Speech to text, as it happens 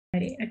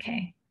Ready?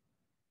 Okay.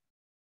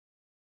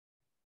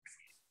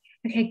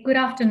 Okay, good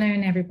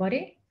afternoon,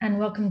 everybody, and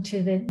welcome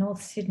to the North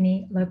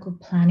Sydney Local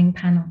Planning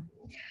Panel.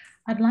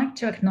 I'd like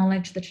to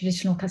acknowledge the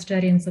traditional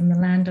custodians of the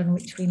land on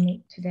which we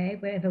meet today,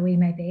 wherever we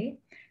may be,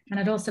 and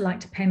I'd also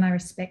like to pay my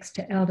respects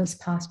to elders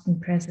past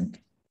and present.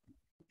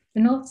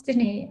 The North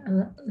Sydney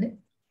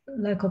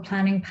Local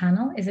Planning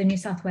Panel is a New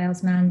South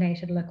Wales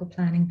mandated local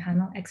planning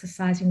panel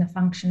exercising the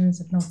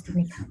functions of North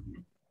Sydney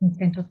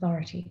Consent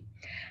Authority,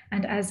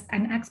 and as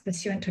an act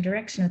pursuant to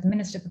direction of the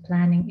Minister for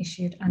Planning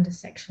issued under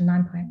section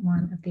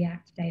 9.1 of the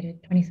Act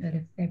dated 23rd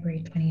of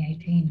February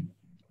 2018.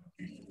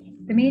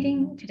 The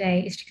meeting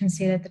today is to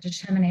consider the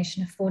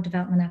determination of 4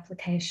 development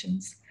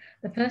applications.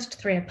 The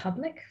first 3 are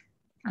public.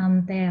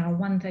 They are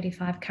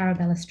 135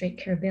 Carabella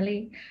Street,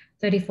 Kirribilli,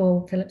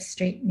 34 Phillips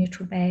Street,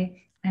 Neutral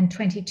Bay, and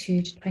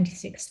 22 to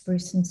 26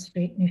 Bruceton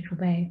Street, Neutral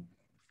Bay,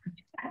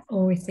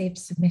 all received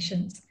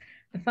submissions.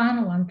 The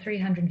final one,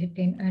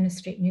 315 Ernest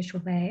Street,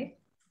 Neutral Bay,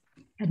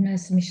 had no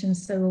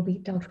submissions, so will be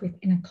dealt with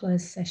in a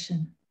closed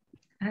session.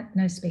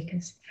 No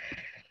speakers.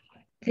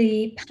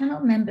 The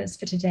panel members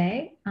for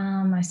today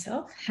are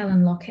myself,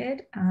 Helen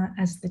Lockhead,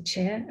 as the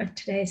chair of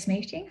today's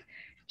meeting,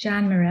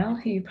 Jan Morell,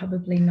 who you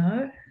probably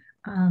know,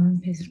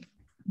 who's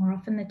more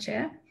often the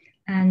chair,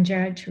 and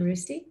Jared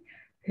Tarusi,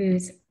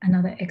 who's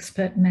another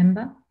expert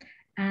member.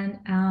 And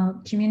our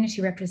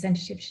community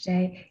representative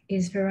today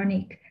is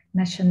Veronique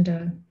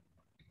Machando.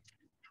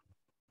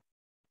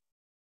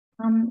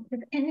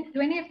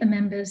 Do any of the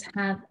members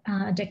have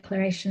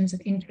declarations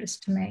of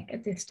interest to make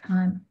at this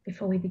time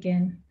before we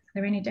begin? Are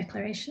there any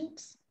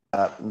declarations?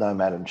 No,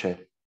 Madam Chair.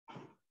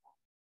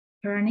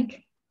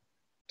 Veronique,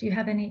 do you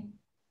have any?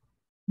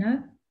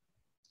 No?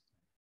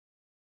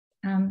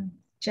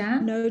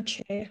 Jan? No,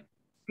 Chair.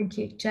 Thank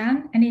you.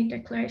 Jan, any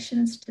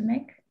declarations to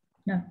make?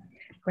 No.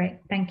 Great,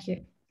 thank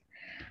you.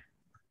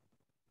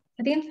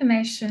 For the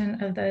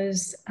information of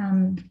those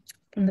from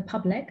the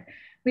public,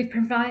 we've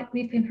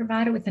been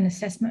provided with an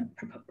assessment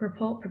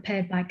report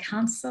prepared by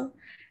Council,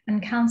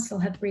 and Council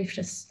have briefed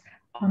us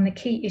on the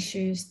key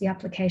issues the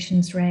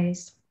applications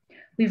raised.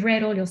 We've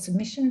read all your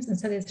submissions, and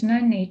so there's no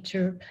need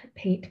to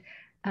repeat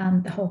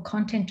the whole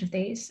content of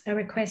these. I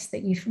request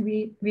that you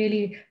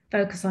really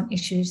focus on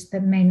issues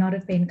that may not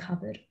have been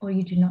covered or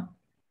you do not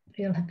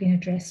feel have been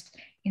addressed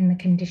in the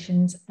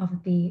conditions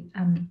of the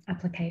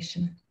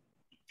application.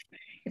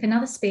 If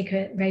another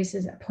speaker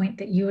raises a point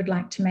that you would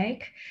like to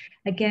make,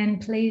 again,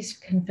 please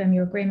confirm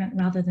your agreement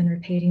rather than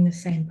repeating the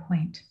same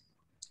point.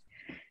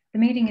 The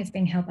meeting is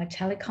being held by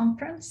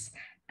teleconference,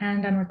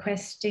 and I'm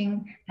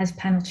requesting as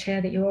panel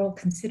chair that you all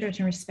considerate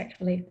and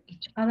respectfully of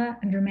each other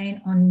and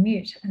remain on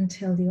mute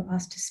until you're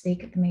asked to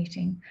speak at the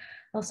meeting.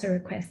 Also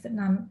request that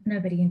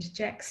nobody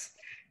interjects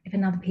if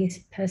another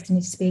person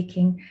is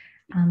speaking,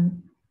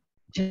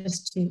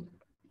 just to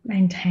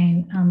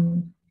maintain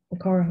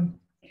decorum.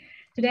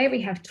 Today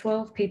we have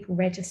 12 people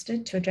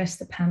registered to address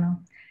the panel,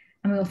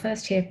 and we'll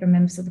first hear from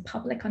members of the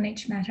public on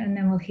each matter, and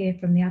then we'll hear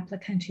from the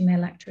applicant who may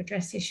like to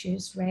address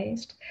issues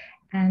raised.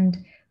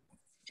 And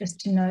just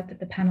to note that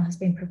the panel has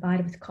been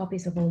provided with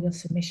copies of all your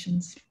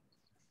submissions.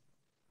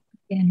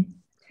 Again,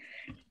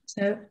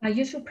 so our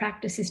usual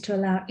practice is to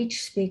allow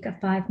each speaker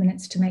 5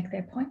 minutes to make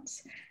their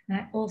points. And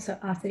I also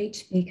ask that each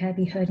speaker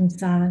be heard in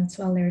silence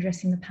while they're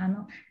addressing the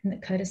panel, and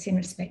that courtesy and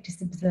respect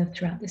is observed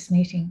throughout this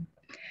meeting.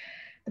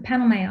 The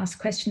panel may ask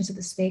questions of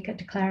the speaker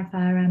to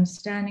clarify our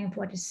understanding of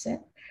what is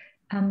said,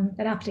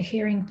 but after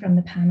hearing from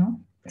the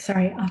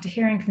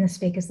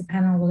speakers, the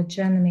panel will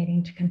adjourn the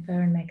meeting to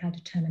confer and make our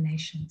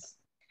determinations.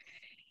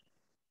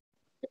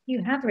 If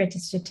you have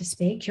registered to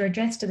speak, your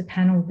address to the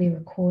panel will be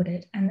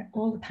recorded, and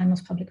all the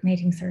panel's public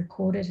meetings are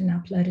recorded and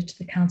uploaded to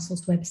the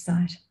Council's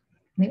website.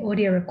 And the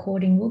audio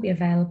recording will be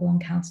available on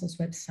Council's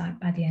website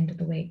by the end of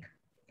the week.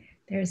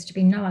 There is to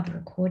be no other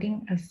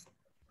recording of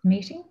the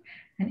meeting,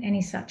 and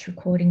any such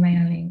recording may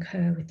only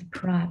occur with the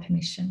prior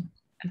permission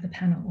of the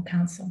panel or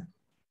Council.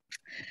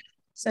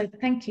 So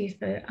thank you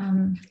for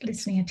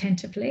listening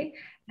attentively.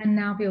 And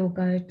now we will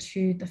go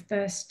to the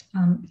first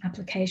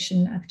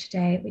application of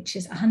today, which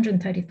is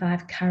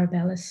 135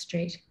 Carabella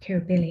Street,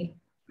 Kirribilli.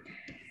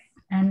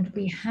 And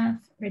we have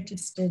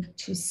registered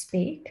to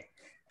speak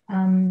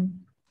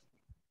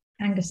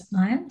Angus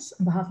Irons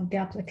on behalf of the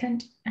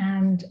applicant,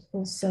 and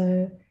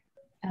also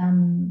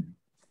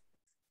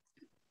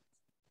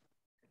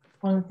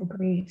Oliver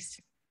Greaves.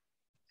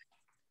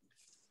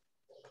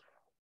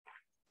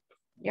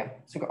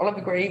 Yep, so we've got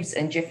Oliver Greaves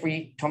and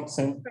Jeffrey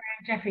Thompson.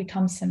 Jeffrey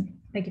Thompson,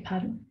 beg your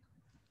pardon.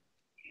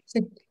 So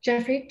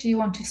Jeffrey, do you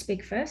want to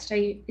speak first?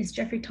 Is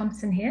Jeffrey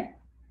Thompson here?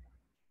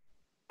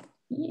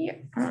 Yeah.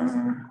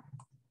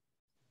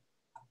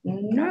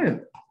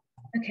 No.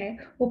 Okay,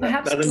 well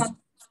perhaps...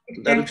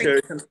 Madam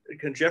Chair,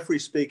 can Jeffrey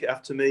speak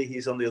after me?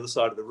 He's on the other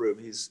side of the room.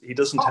 He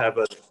doesn't have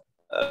a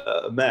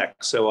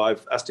Mac, so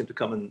I've asked him to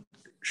come and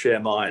share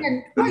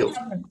mine.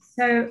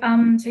 So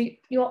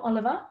you're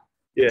Oliver?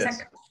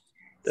 Yes.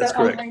 That's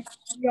correct. Oliver,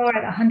 you're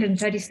at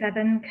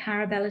 137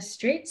 Carabella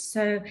Street.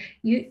 So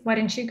why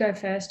don't you go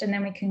first, and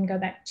then we can go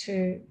back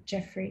to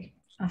Jeffrey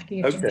after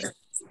you finish.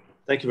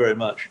 Thank you very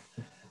much.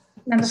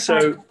 Number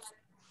So,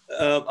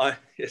 five.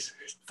 yes,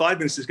 5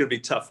 minutes is going to be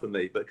tough for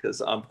me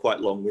because I'm quite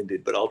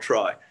long-winded, but I'll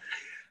try.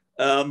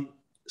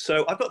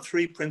 So I've got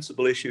 3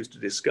 principal issues to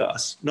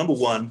discuss. Number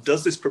 1,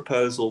 does this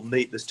proposal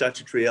meet the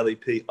statutory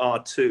LEP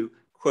R2,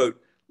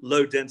 quote,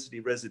 low-density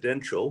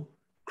residential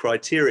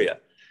criteria?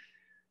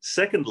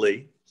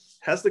 Secondly,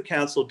 has the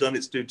council done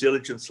its due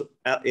diligence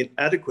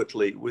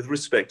adequately with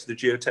respect to the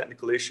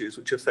geotechnical issues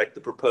which affect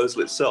the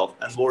proposal itself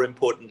and, more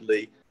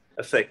importantly,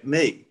 affect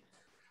me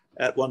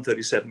at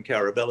 137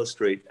 Carabella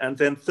Street? And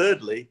then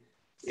thirdly,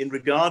 in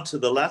regard to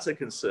the latter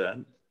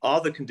concern, are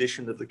the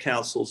condition of the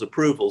council's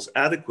approvals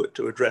adequate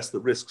to address the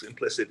risks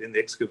implicit in the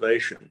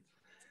excavation?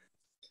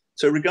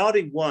 So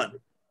regarding 1,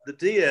 the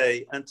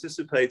DA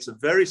anticipates a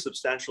very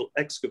substantial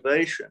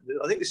excavation.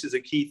 I think this is a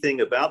key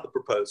thing about the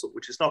proposal,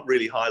 which is not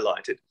really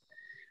highlighted,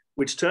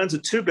 which turns a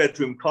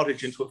 2-bedroom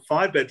cottage into a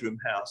 5-bedroom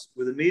house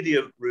with a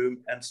media room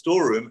and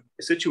storeroom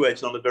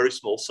situated on a very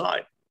small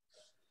site.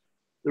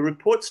 The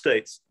report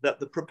states that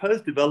the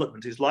proposed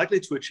development is likely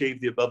to achieve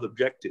the above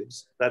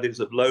objectives, that is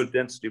of low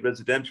density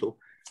residential,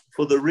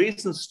 for the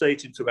reasons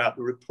stated throughout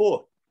the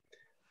report.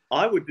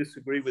 I would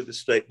disagree with this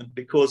statement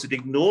because it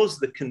ignores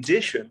the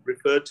condition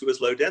referred to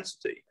as low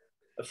density.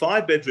 A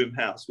 5-bedroom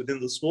house within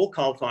the small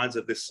confines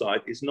of this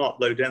site is not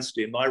low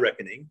density in my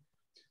reckoning.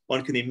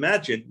 One can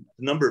imagine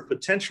the number of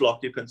potential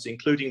occupants,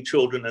 including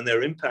children, and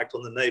their impact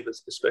on the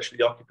neighbors, especially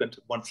the occupant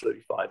of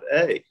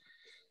 135A.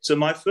 So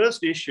my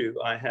first issue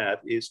I have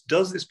is,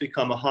 does this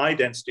become a high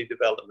density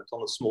development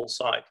on a small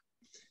site,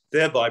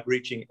 thereby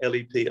breaching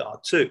LEP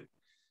R2?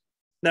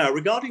 Now,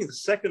 regarding the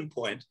second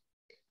point,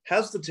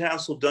 has the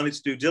council done its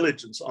due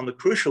diligence on the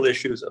crucial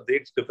issues of the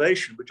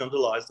excavation which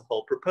underlies the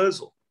whole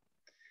proposal?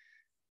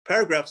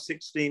 Paragraph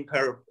 16,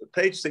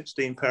 page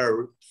 16,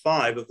 paragraph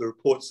 5 of the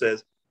report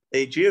says,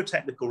 a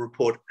geotechnical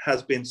report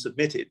has been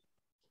submitted.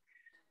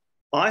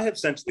 I have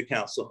sent to the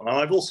council, and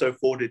I've also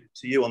forwarded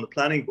to you on the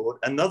planning board,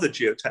 another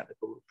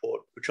geotechnical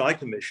report, which I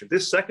commissioned.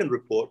 This second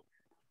report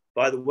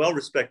by the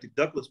well-respected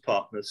Douglas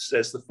partners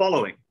says the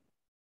following.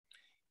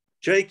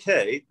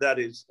 JK, that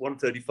is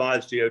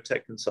 135's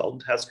geotech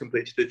consultant, has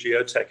completed a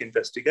geotech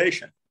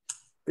investigation.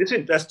 This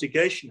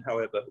investigation,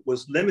 however,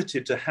 was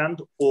limited to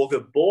hand auger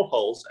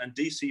boreholes and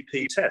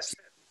DCP tests.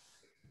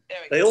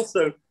 They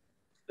also,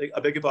 I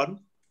beg your pardon?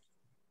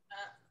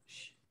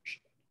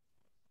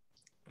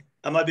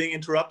 Am I being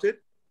interrupted?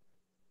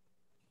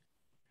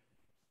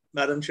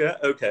 Madam Chair?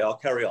 Okay, I'll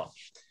carry on.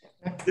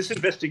 This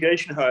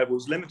investigation, however,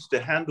 was limited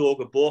to hand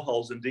auger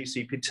boreholes and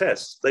DCP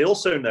tests. They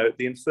also note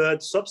the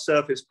inferred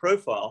subsurface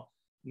profile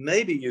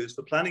may be used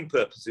for planning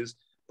purposes,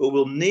 but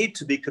will need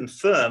to be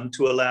confirmed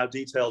to allow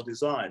detailed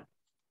design.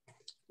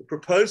 The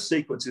proposed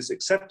sequence is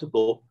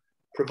acceptable,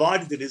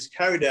 provided it is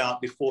carried out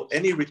before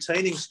any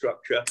retaining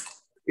structure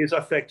is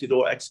affected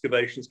or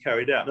excavation is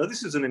carried out. Now,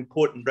 this is an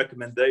important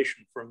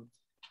recommendation from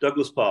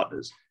Douglas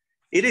partners.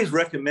 It is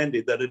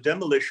recommended that a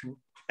demolition,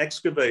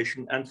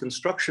 excavation, and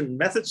construction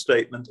method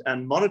statement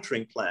and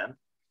monitoring plan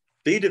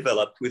be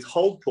developed with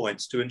hold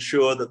points to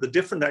ensure that the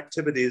different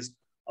activities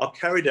are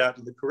carried out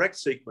in the correct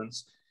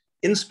sequence,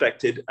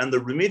 inspected, and the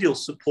remedial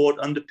support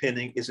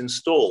underpinning is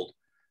installed,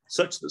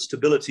 such that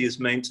stability is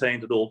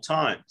maintained at all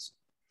times.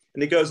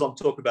 And it goes on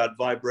to talk about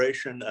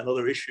vibration and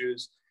other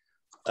issues.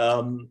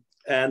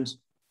 And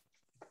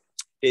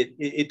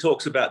it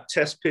talks about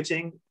test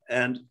pitting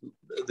and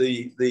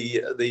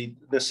the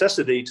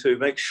necessity to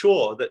make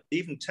sure that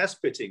even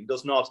test pitting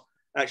does not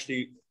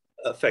actually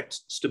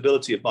affect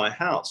stability of my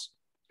house.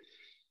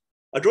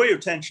 I draw your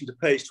attention to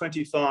page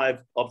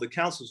 25 of the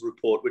council's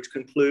report, which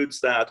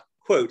concludes that,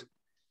 quote,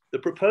 the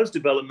proposed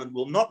development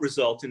will not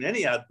result in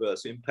any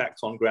adverse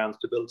impacts on ground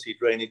stability,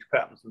 drainage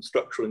patterns, and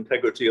structural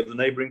integrity of the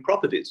neighboring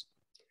properties.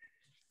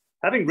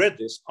 Having read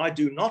this, I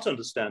do not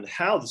understand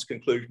how this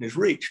conclusion is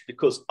reached,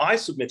 because I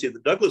submitted the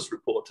Douglas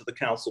report to the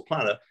council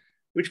planner,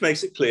 which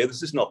makes it clear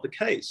this is not the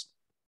case.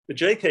 The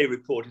JK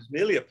report is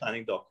merely a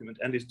planning document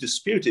and is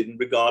disputed in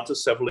regard to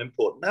several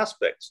important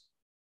aspects.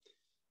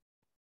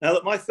 Now,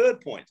 at my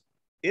third point,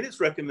 in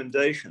its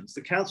recommendations,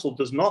 the council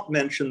does not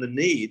mention the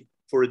need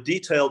for a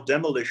detailed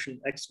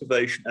demolition,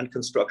 excavation, and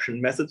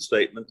construction method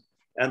statement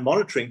and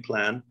monitoring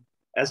plan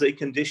as a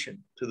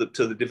condition to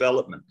the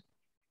development.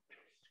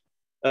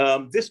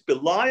 This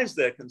belies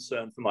their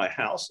concern for my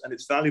house and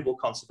its valuable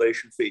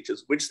conservation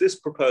features, which this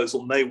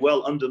proposal may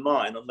well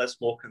undermine unless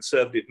more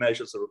conservative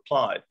measures are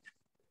applied.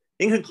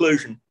 In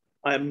conclusion,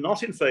 I am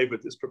not in favor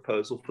of this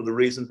proposal for the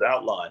reasons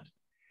outlined.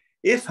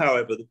 If,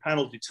 however, the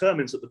panel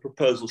determines that the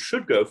proposal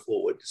should go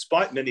forward,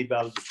 despite many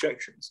valid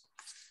objections,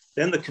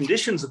 then the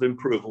conditions of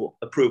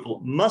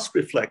approval must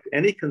reflect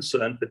any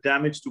concern for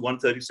damage to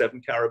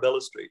 137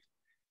 Carabella Street.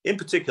 In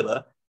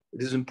particular,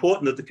 it is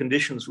important that the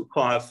conditions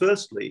require,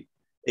 firstly,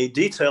 a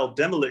detailed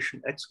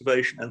demolition,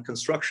 excavation, and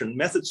construction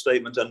method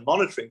statement and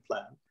monitoring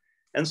plan,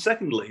 and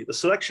secondly, the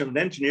selection of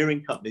an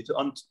engineering company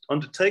to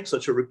undertake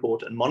such a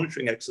report and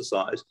monitoring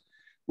exercise,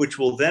 which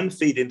will then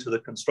feed into the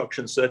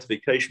construction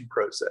certification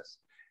process,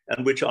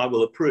 and which I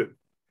will approve.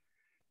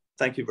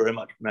 Thank you very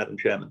much, Madam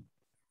Chairman.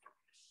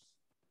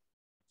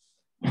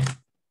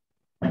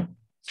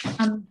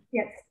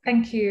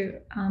 thank you,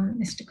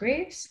 Mr.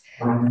 Greaves.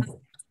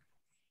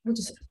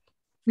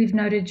 We've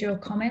noted your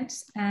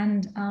comments,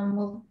 and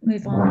we'll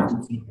move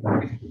on to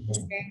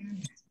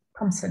James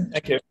Thompson.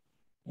 Thank you.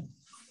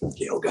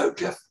 You'll go,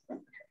 Jeff.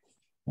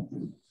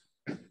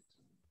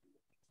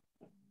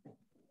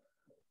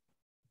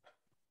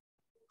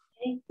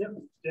 Yep,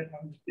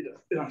 I'm a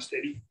bit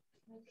unsteady.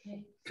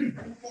 Okay.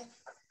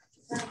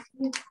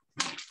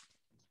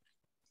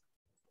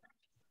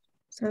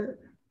 So,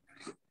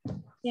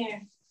 Yeah.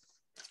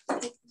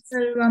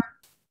 so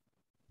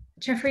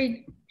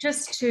Jeffrey,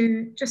 just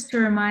to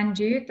remind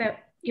you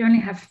that you only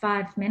have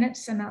 5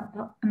 minutes, and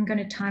I'm going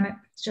to time it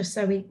just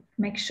so we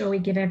make sure we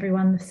give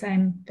everyone the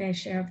same fair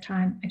share of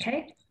time.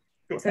 Okay.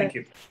 Sure, So, thank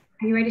you.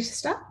 Are you ready to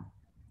start?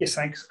 Yes,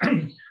 thanks.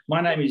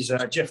 My name is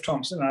Jeff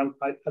Thompson. I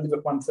live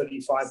at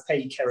 135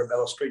 Peggy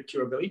Carabella Street,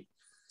 Kirribilli.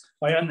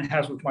 I own the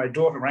house with my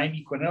daughter,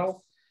 Amy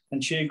Quinnell,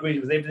 and she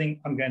agrees with everything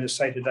I'm going to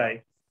say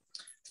today.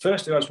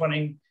 Firstly, I was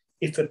wondering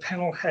if the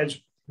panel has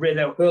read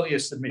our earlier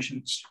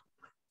submissions.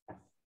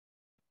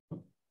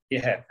 You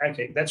have,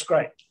 okay, that's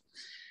great.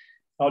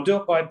 I'll do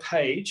it by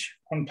page.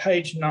 On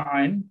page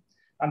 9,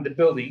 under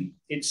building,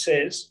 it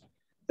says,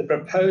 the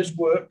proposed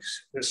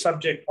works, the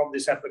subject of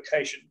this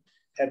application,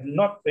 have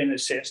not been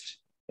assessed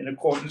in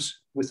accordance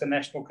with the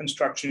National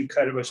Construction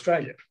Code of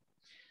Australia.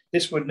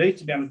 This would need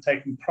to be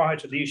undertaken prior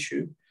to the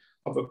issue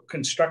of a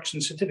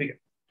construction certificate.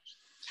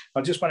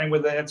 I'm just wondering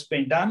whether that's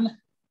been done,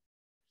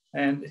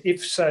 and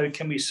if so,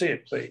 can we see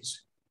it,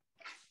 please?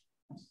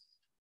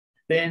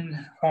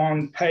 Then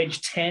on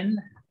page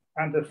 10,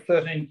 under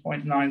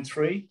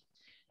 13.93,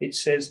 it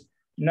says,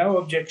 no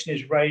objection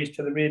is raised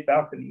to the rear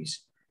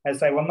balconies as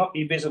they will not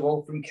be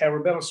visible from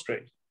Carabella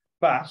Street,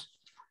 but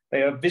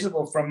they are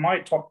visible from my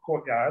top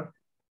courtyard,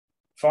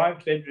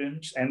 5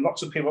 bedrooms, and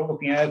lots of people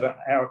looking over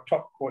our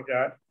top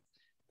courtyard.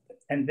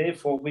 And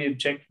therefore, we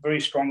object very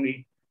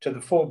strongly to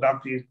the 4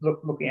 balconies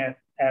looking at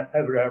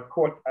over our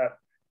courtyard.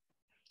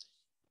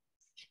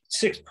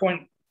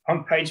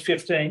 On page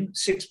 15,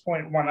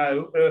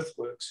 6.10,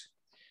 earthworks.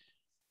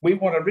 We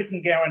want a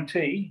written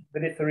guarantee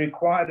that if the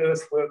required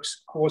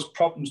earthworks cause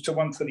problems to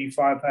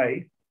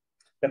 135A,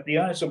 that the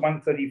owners of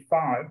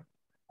 135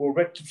 will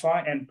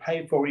rectify and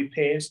pay for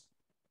repairs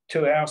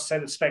to our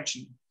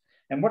satisfaction.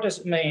 And what does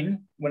it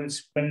mean when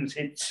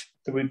the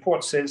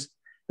report says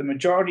the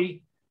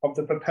majority of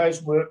the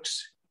proposed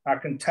works are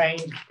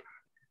contained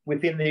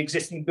within the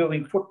existing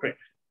building footprint?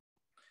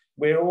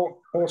 Where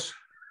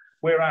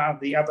are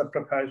the other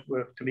proposed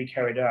work to be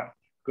carried out?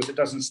 Because it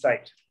doesn't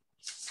state.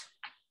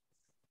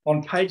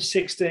 On page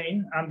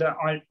 16, under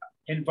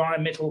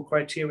environmental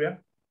criteria,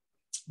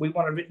 we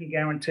want a written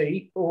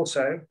guarantee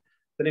also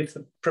that if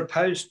the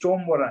proposed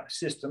stormwater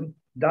system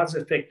does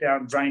affect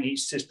our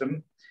drainage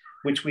system,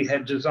 which we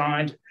have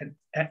designed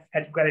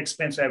at great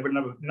expense over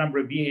a number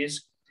of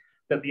years,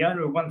 that the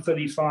owner of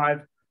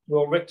 135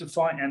 will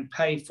rectify and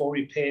pay for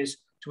repairs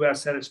to our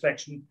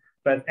satisfaction,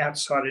 both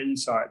outside and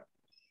inside.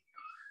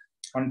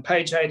 On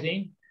page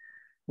 18,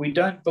 we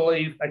don't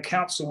believe a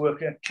council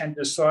worker can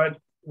decide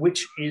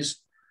which is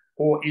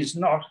or is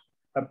not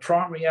a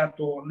primary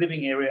outdoor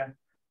living area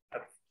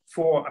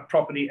for a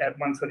property at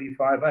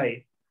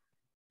 135A.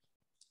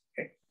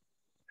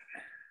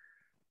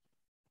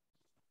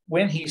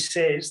 When he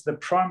says the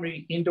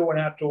primary indoor and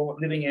outdoor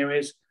living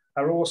areas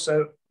are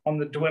also on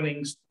the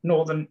dwelling's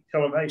northern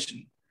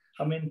elevation,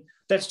 I mean,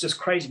 that's just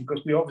crazy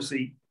because we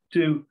obviously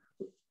do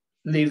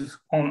live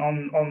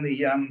on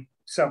the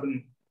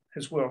southern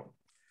as well.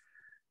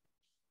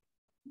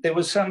 There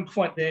was some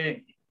point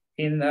there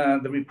in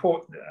the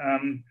report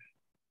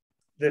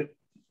that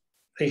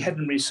they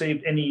hadn't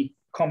received any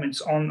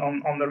comments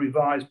on the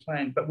revised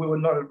plan, but we were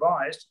not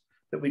advised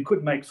that we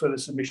could make further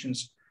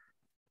submissions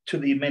to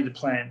the amended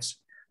plans.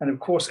 And of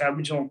course, our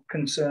original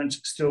concerns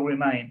still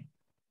remain.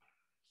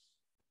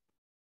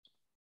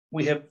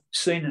 We have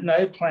seen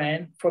no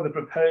plan for the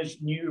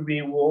proposed new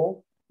rear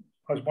wall.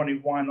 I was wondering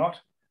why not,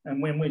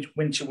 and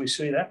when should we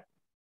see that?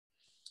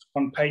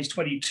 On page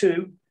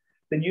 22,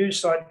 the new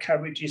site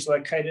coverage is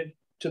located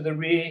to the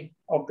rear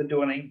of the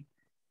dwelling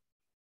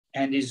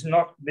and is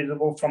not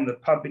visible from the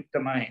public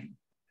domain.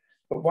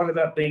 But what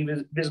about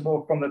being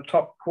visible from the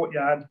top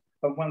courtyard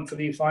of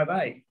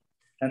 135A?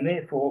 And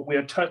therefore, we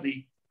are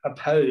totally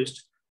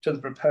opposed to the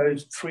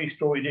proposed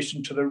 3-story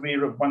addition to the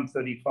rear of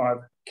 135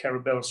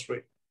 Carabella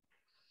Street.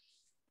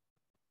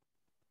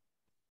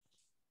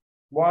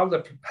 While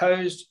the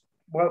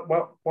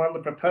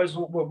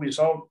proposal will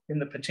result in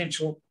the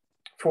potential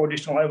for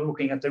additional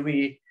overlooking at the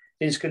rear,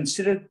 it is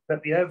considered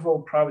that the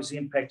overall privacy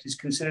impact is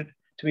considered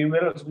to be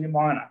relatively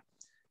minor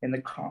in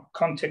the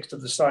context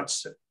of the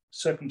site's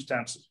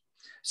circumstances,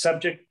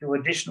 subject to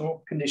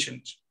additional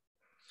conditions.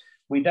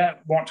 We don't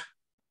want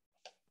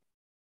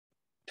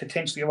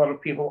potentially a lot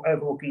of people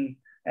overlooking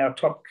our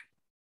top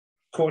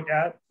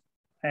courtyard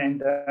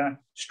and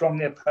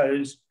strongly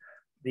oppose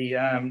the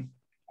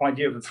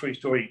idea of a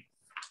 3-story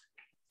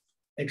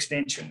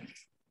extension.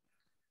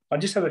 I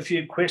just have a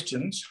few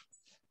questions.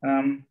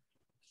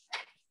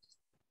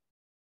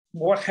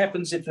 What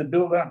happens if the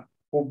builder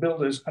or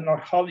builders are not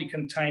wholly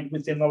contained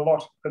within the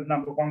lot of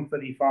number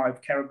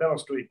 135 Carabella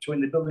Street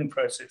during the building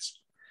process.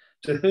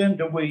 To whom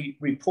do we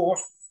report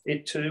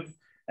it to,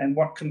 and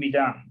what can be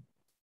done?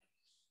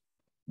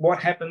 What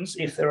happens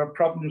if there are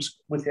problems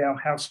with our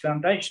house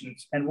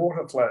foundations and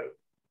water flow?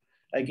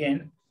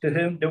 Again, to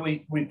whom do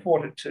we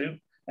report it to,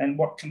 and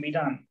what can be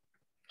done?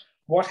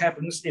 What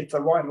happens if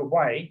the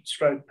right-of-way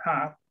stroke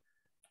path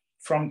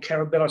from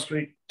Carabella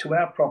Street to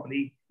our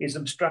property is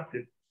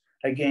obstructed?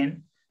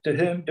 Again, to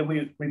whom do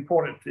we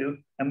report it to,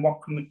 and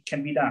what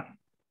can be done?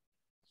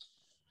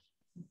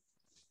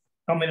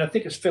 I mean, I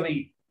think it's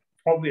fairly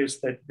obvious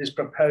that this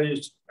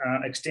proposed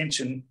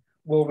extension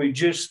will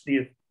reduce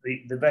the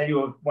value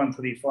of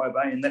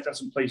 135A, and that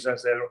doesn't please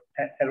us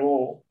at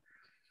all.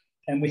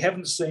 And we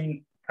haven't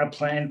seen a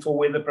plan for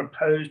where the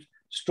proposed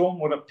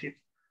stormwater pit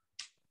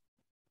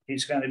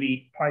is going to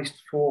be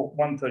placed for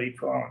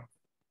 135.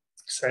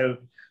 So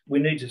we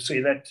need to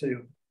see that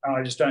too.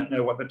 I just don't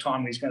know what the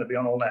timing is going to be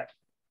on all that.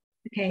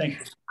 Okay.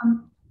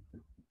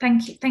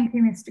 Thank you. Thank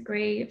you, Mr.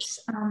 Greaves,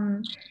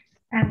 and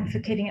for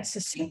keeping it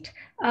succinct.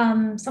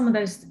 Some of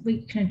those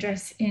we can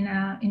address in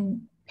our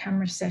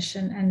in-camera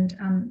session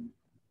and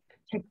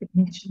take the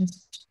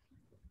conditions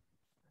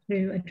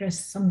to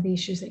address some of the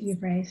issues that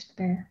you've raised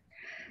there.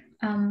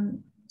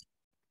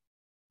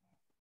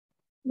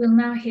 We'll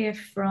now hear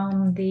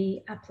from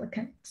the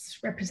applicant's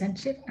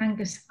representative,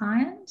 Angus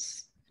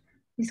Irons.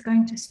 He's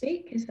going to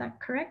speak, is that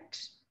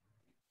correct?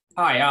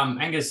 Hi,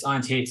 Angus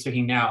Irons here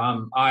speaking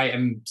now. I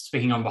am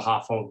speaking on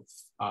behalf of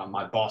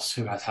my boss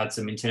who has had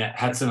some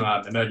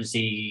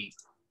emergency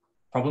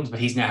problems, but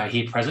he's now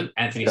here present,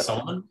 Anthony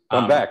Solomon.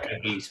 I'm back.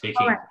 He's speaking.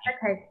 All right,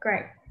 okay,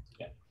 great.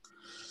 Yeah.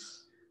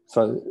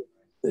 So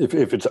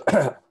if it's,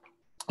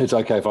 it's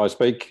okay if I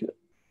speak,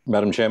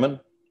 Madam Chairman?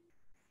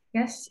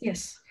 Yes,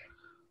 yes.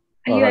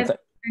 Are you able to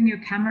turn your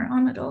camera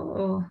on at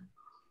all?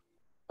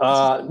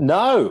 Or?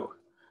 No.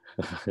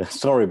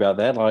 Sorry about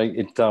that.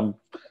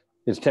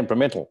 It's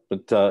temperamental,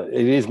 but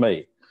it is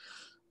me.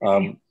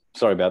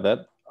 Sorry about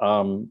that.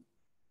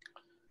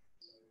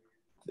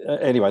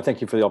 Anyway,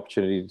 thank you for the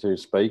opportunity to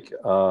speak.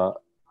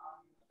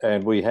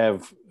 And we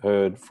have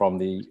heard from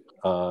the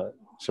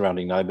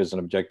surrounding neighbours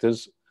and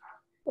objectors.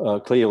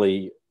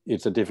 Clearly,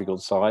 it's a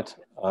difficult site.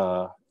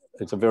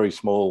 It's a very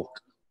small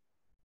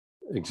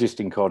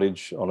existing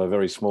cottage on a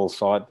very small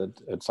site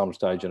that at some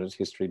stage in its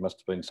history must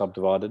have been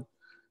subdivided.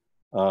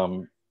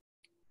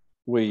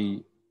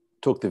 We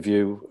took the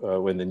view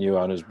when the new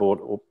owners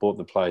bought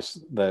the place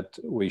that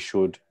we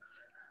should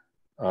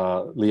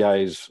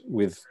liaise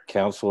with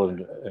council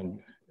and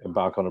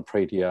embark on a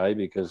pre-DA,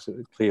 because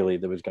clearly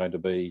there was going to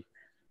be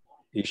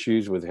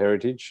issues with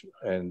heritage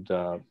and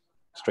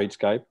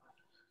streetscape,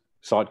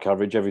 site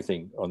coverage,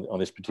 everything on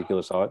this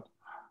particular site.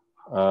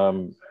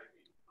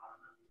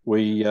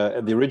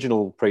 The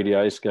original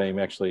pre-DA scheme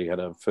actually had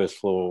a first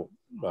floor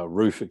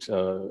roof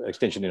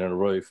extension in a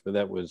roof, but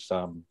that was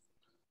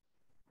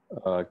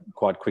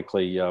quite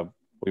quickly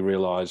we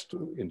realised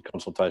in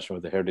consultation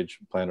with the heritage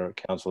planner at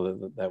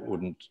council that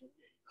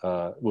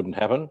wouldn't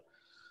happen.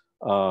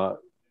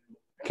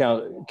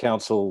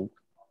 Council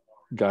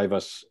gave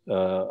us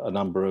a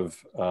number of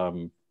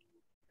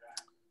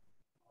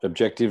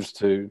objectives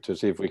to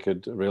see if we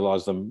could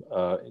realise them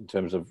in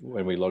terms of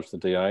when we lodged the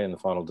DA and the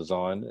final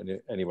design.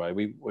 And anyway,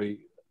 we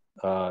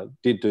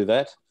did do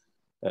that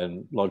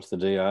and lodged the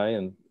DA,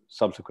 and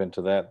subsequent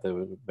to that, there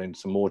have been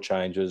some more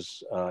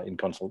changes in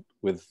consult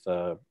with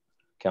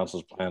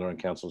council's planner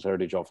and council's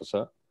heritage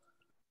officer.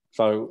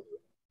 So,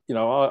 you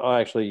know,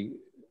 I actually,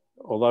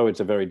 although it's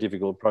a very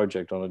difficult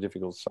project on a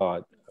difficult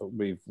site,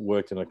 we've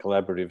worked in a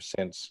collaborative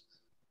sense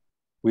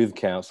with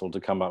council to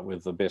come up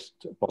with the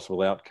best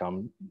possible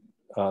outcome.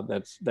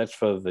 That's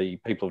for the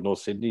people of North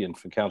Sydney and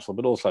for council,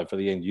 but also for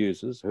the end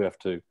users who have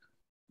to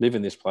live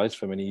in this place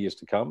for many years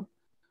to come.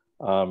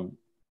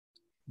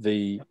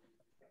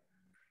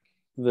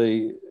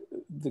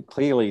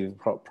 Clearly,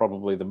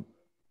 probably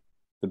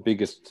the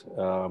biggest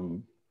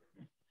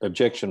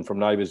objection from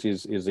neighbours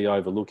is the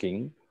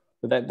overlooking.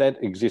 But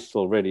that exists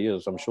already,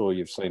 as I'm sure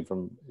you've seen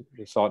from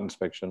the site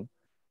inspection.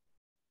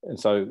 And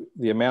so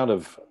the amount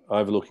of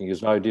overlooking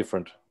is no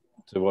different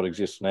to what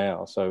exists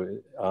now. So,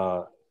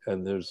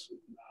 and there's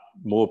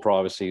more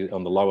privacy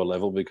on the lower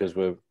level because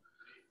we're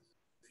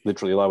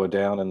literally lower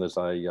down and there's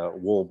a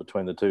wall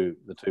between the two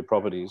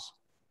properties.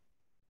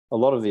 A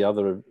lot of the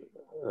other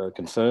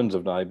concerns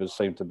of neighbours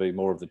seem to be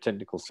more of the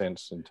technical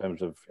sense in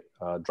terms of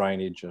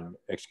drainage and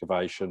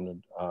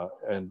excavation.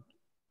 And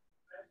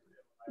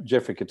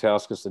Jeffrey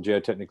Katauskas, the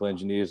geotechnical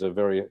engineers, are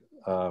very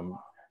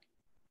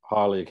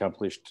highly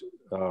accomplished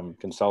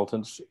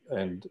consultants,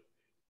 and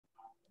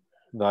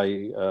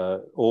they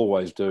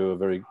always do a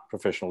very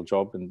professional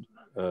job in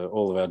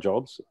all of our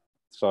jobs.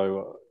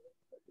 So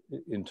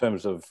in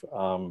terms of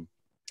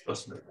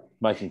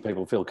making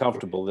people feel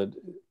comfortable, that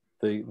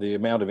the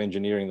amount of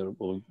engineering that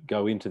will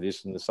go into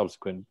this and the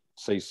subsequent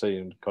CC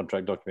and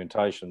contract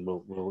documentation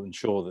will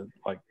ensure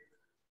that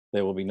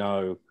there will be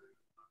no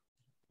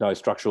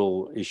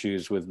structural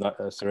issues with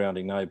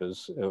surrounding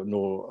neighbours,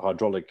 nor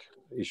hydraulic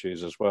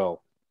issues as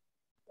well.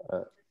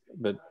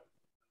 But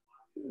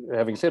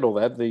having said all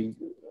that,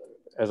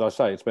 as I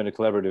say, it's been a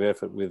collaborative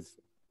effort with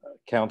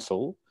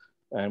council,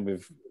 and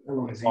the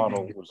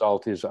final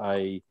result is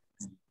a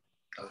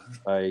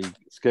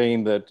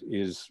scheme that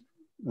is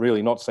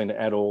really not seen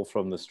at all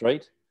from the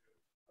street.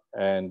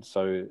 And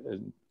so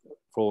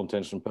for all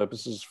intents and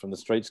purposes, from the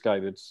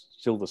streetscape, it's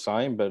still the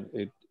same, but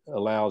it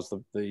allows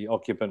the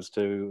occupants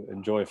to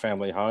enjoy a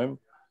family home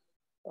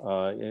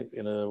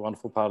in a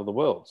wonderful part of the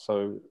world.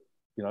 So,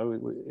 you know,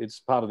 it's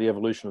part of the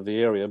evolution of the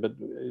area, but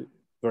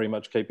very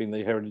much keeping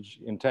the heritage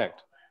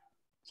intact.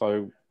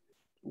 So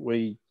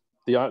the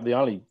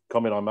only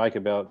comment I make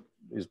about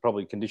is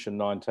probably condition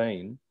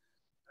 19,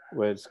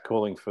 where it's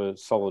calling for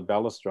solid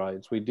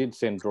balustrades. We did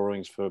send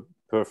drawings for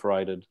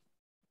perforated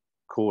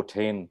core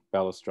 10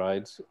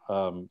 balustrades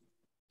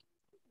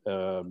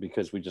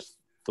because we just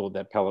thought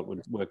that palette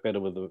would work better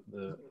with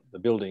the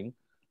building.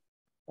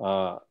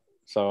 So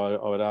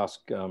I would ask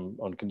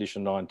on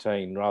condition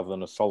 19, rather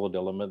than a solid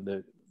element,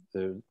 that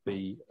there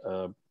be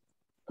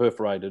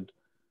perforated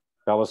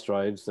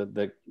balustrades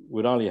that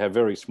would only have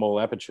very small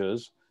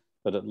apertures,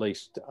 but at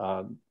least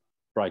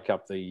break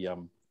up the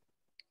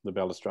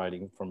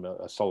balustrading from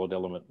a solid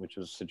element, which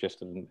is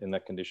suggested in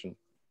that condition.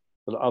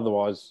 But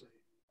otherwise,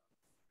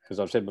 as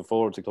I've said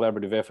before, it's a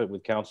collaborative effort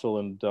with council,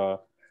 and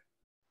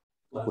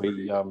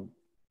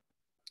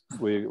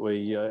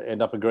we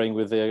end up agreeing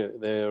with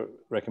their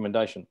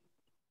recommendation.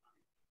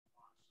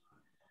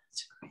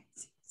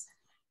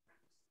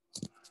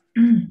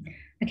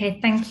 Okay,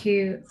 thank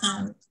you,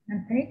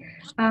 Anthony.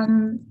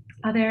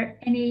 Are there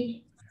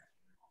any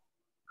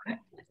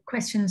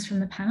questions from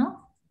the panel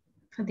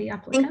for the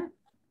applicant?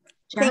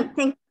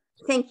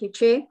 Thank you,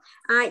 Chair.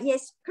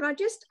 Yes, can I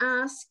just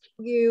ask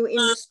you in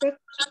respect,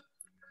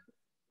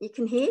 you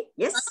can hear?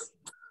 Yes?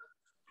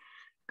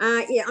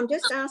 Yeah, I'm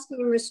just asking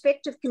in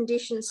respect of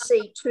condition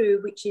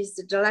C2, which is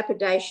the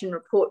dilapidation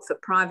report for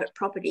private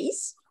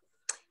properties.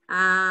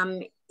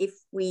 If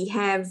we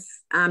have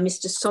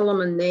Mr.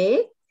 Solomon there,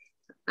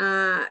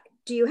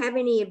 do you have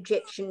any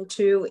objection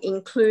to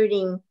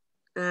including,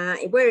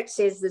 where it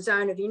says the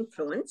zone of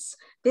influence,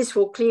 this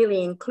will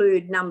clearly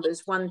include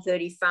numbers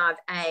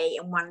 135A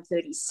and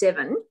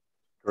 137.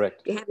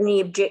 Correct. Do you have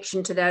any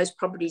objection to those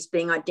properties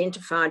being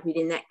identified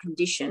within that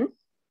condition?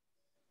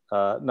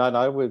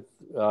 No, we're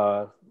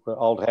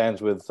old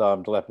hands with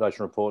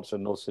dilapidation reports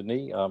in North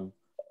Sydney.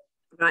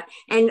 Right.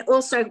 And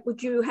also,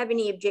 would you have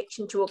any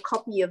objection to a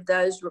copy of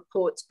those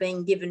reports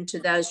being given to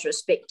those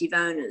respective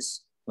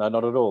owners? No,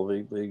 not at all.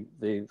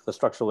 The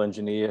structural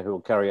engineer who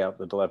will carry out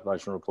the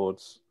dilapidation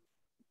reports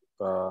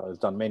has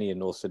done many in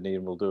North Sydney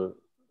and will do,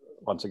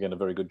 once again, a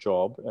very good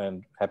job,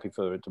 and happy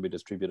for it to be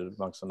distributed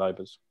amongst the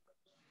neighbours.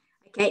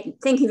 Okay,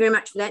 thank you very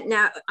much for that.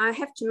 Now, I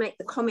have to make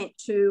the comment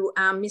to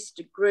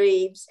Mr.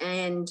 Greaves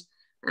and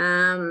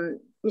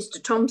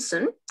Mr.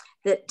 Thompson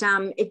that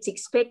it's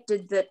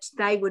expected that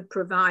they would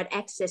provide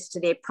access to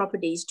their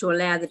properties to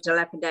allow the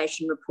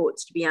dilapidation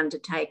reports to be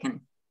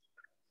undertaken.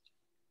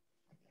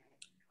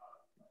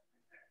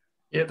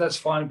 Yeah, that's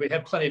fine. We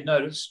have plenty of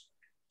notice.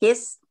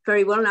 Yes,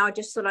 very well. Now, I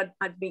just thought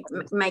I'd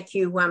make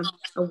you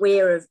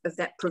aware of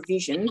that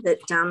provision, that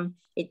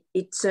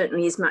it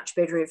certainly is much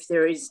better if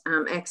there is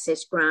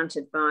access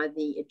granted by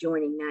the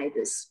adjoining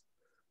neighbours.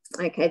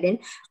 Okay, then.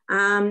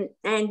 And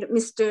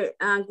Mr.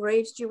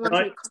 Greaves, do you want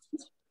to...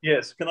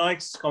 Yes, can I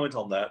comment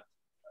on that?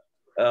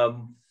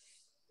 No,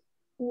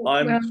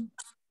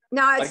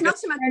 it's not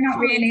so much. Not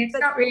really.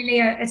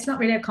 It's not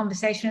really a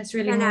conversation. It's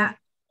really more.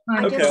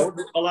 Okay,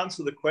 I'll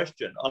answer the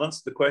question.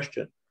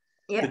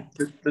 Yeah.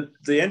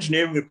 The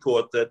engineering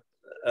report that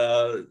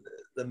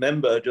the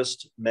member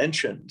just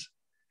mentioned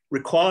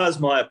requires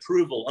my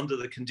approval under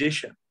the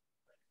condition,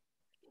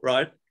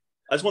 right?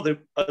 I just want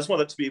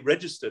that to be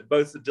registered.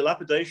 Both the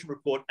dilapidation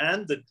report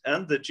and the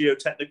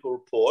geotechnical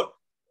report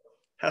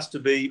has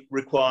to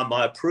require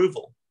my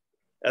approval,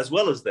 as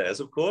well as theirs,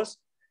 of course.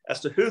 As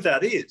to who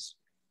that is,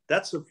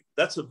 that's of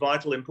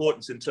vital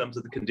importance in terms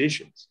of the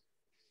conditions.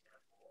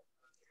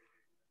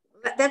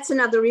 That's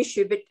another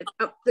issue, but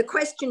the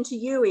question to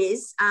you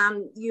is,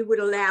 you would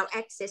allow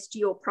access to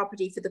your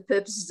property for the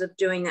purposes of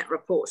doing that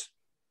report?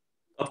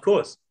 Of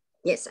course.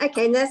 Yes,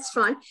 okay, that's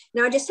fine.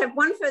 Now, I just have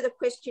one further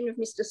question of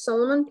Mr.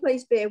 Solomon.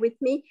 Please bear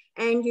with me.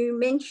 And you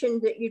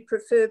mentioned that you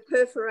prefer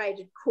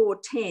perforated core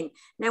 10.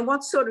 Now,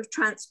 what sort of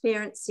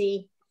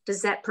transparency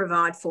does that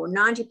provide for?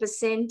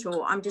 90%,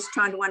 or I'm just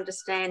trying to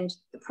understand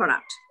the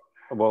product?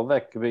 Well,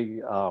 that could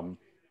be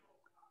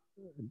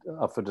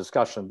up for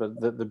discussion,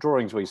 but the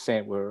drawings we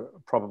sent were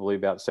probably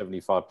about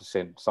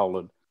 75%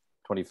 solid,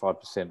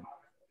 25%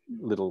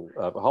 little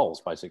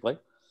holes, basically.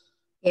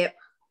 Yep.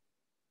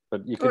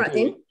 But you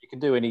can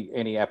do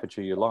any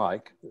aperture you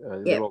like.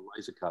 They're all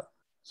laser cut.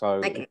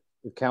 So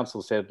if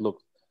council said, look,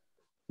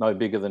 no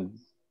bigger than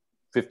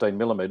 15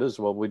 millimetres,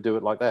 well, we'd do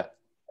it like that.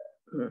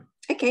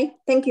 Okay,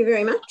 thank you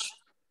very much.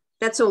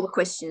 That's all the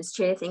questions,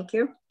 Chair. Thank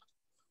you.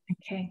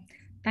 Okay,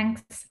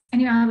 thanks.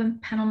 Any other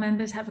panel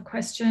members have a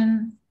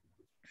question?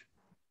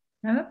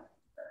 No?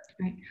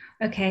 Great.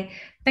 Okay,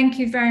 thank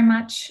you very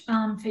much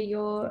for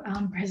your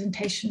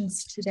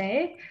presentations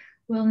today.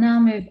 We'll now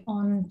move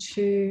on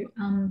to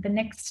the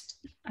next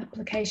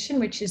application,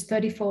 which is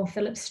 34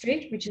 Phillip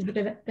Street, which is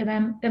the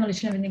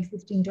demolition of an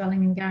existing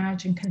dwelling and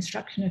garage and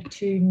construction of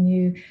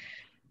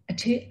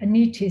a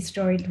new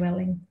two-storey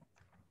dwelling.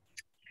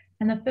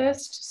 And the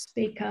first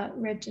speaker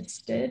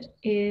registered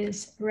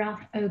is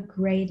Ralph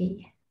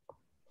O'Grady.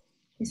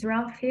 Is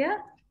Ralph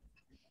here?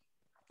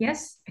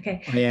 Yes?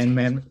 Okay. I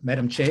am,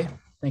 Madam Chair.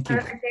 Thank you.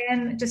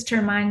 Again, just to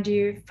remind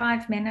you,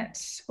 5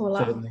 minutes all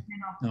up. Certainly.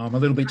 No, I'm a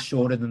little bit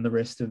shorter than the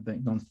rest have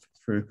been gone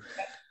through.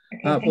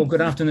 Okay, well,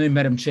 good afternoon,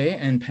 Madam Chair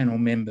and panel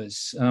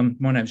members.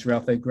 My name is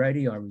Ralph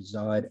O'Grady. I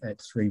reside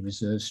at 3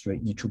 Reserve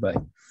Street, Neutral Bay.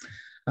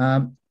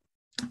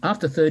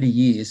 After 30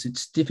 years,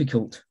 it's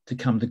difficult to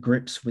come to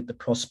grips with the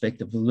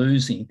prospect of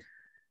losing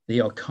the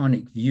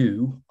iconic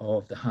view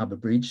of the Harbour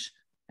Bridge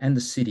and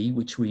the city,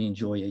 which we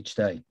enjoy each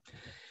day.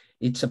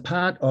 It's a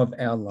part of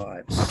our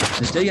lives.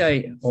 The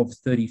DA of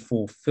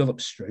 34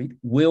 Phillip Street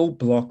will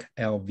block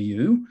our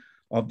view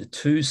of the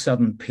 2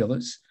 southern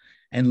pillars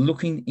and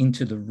looking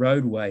into the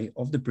roadway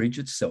of the bridge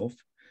itself.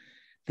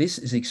 This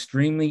is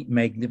extremely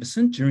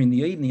magnificent during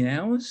the evening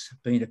hours,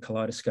 being a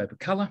kaleidoscope of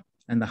colour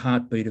and the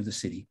heartbeat of the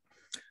city,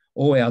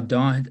 all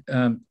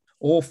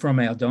from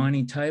our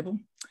dining table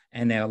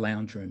and our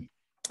lounge room.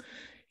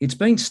 It's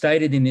been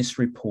stated in this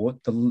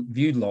report the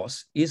view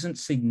loss isn't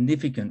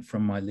significant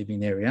from my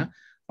living area.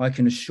 I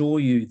can assure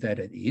you that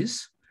it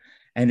is,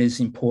 and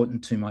is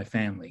important to my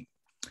family.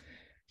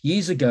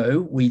 Years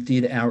ago, we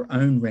did our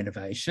own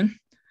renovation,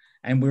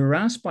 and we were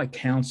asked by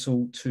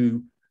council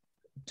to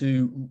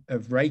do a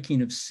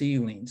raking of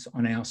ceilings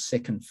on our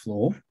 2nd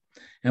floor.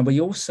 And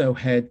we also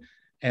had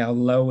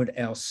lowered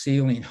our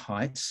ceiling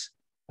heights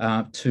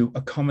to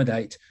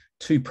accommodate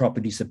 2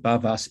 properties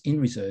above us in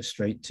Reserve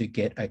Street to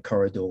get a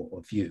corridor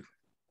of view.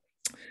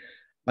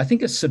 I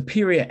think a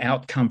superior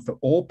outcome for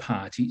all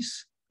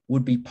parties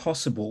would be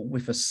possible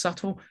with a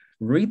subtle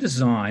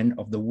redesign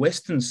of the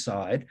western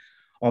side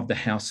of the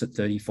house at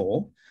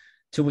 34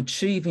 to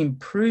achieve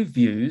improved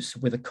views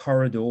with a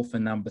corridor for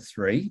number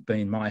 3,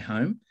 being my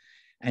home,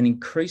 and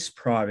increased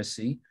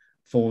privacy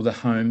for the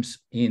homes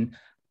in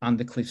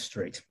Undercliff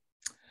Street.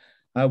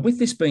 With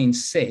this being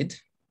said,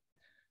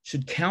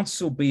 should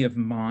council be of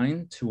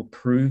mind to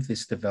approve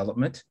this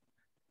development,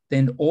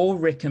 then all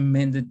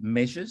recommended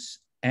measures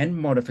and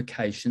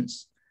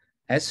modifications,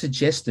 as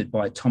suggested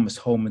by Thomas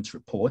Holman's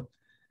report,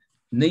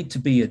 need to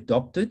be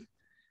adopted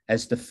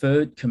as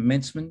deferred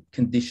commencement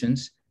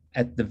conditions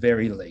at the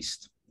very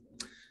least.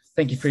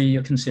 Thank you for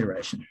your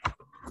consideration.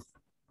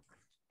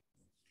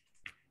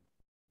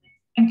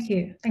 Thank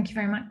you. Thank you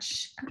very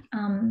much.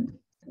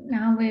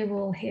 Now we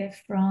will hear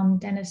from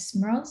Dennis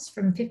Mroz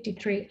from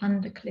 53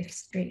 Undercliff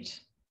Street.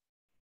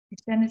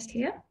 Is Dennis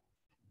here?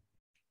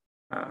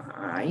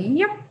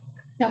 Yep.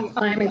 No,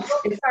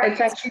 it's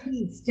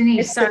actually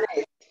Denise. Sorry.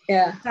 Denise.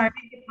 Yeah. Sorry,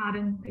 beg your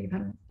pardon. Beg your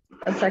pardon.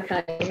 That's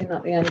okay. You're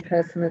not the only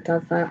person that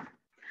does that.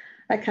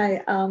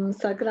 Okay.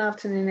 So good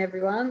afternoon,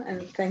 everyone,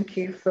 and thank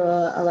you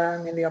for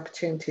allowing me the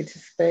opportunity to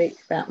speak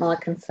about my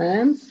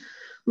concerns.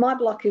 My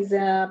block is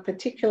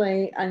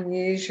particularly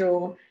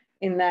unusual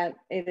in that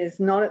it is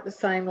not at the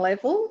same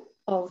level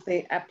of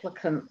the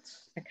applicant.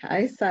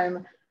 Okay.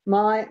 So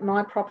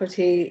my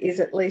property is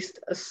at least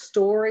a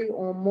story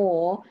or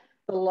more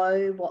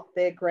below what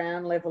their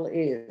ground level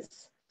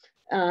is.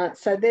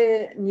 So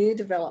their new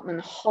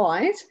development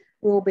height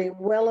will be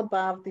well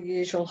above the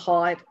usual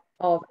height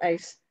of a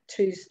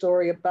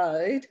 2-storey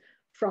abode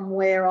from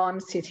where I'm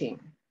sitting.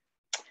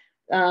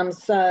 My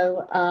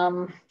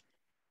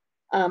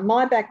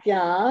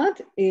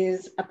backyard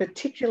is a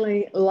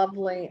particularly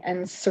lovely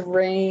and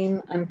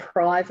serene and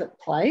private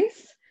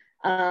place,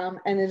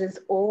 and it is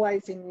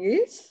always in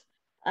use.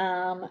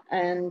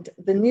 And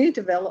the new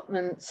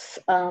development's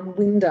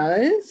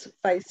windows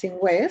facing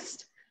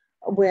west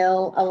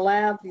will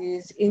allow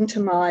views into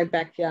my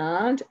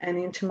backyard and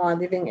into my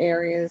living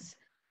areas,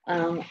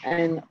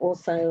 and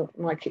also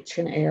my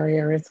kitchen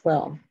area as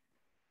well.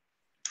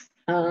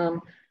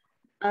 A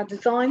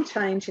design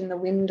change in the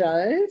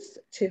windows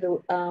to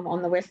the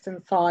on the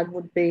western side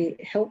would be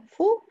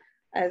helpful,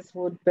 as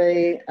would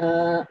be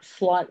a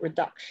slight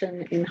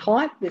reduction in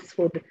height. This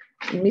would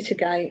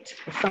mitigate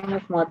some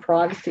of my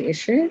privacy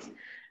issues,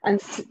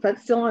 but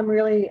still I'm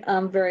really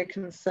very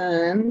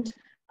concerned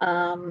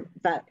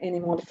that any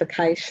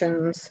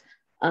modifications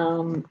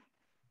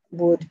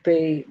would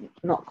be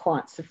not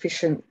quite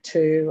sufficient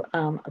to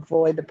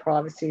avoid the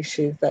privacy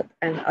issues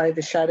and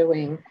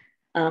overshadowing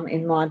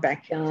in my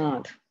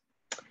backyard.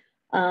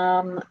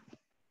 I'd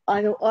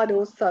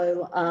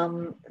also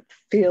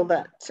feel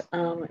that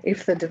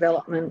if the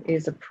development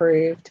is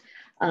approved,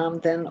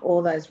 then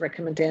all those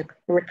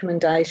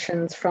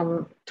recommendations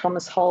from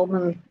Thomas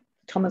Holman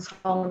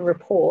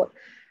report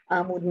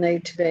would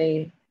need to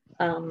be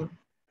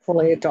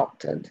fully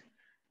adopted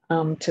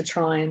to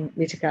try and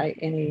mitigate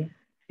any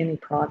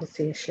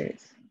privacy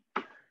issues.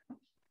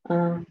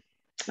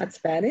 That's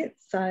about it.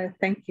 So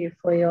thank you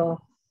for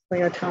your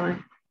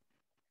time.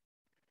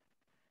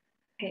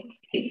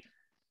 Okay.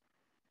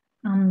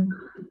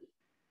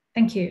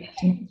 Thank you.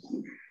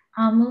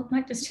 We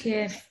might just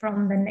hear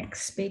from the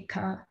next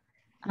speaker,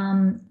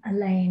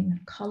 Elaine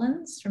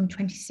Collins from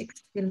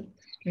 26 Phillip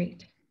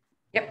Street.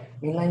 Yep,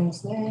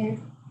 Elaine's there.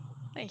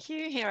 Thank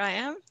you. Here I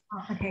am.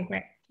 Oh, okay,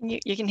 great.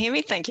 You can hear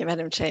me? Thank you,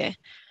 Madam Chair.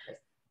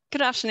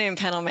 Good afternoon,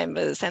 panel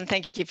members, and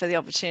thank you for the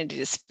opportunity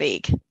to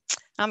speak.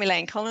 I'm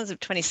Elaine Collins of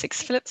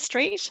 26 Phillip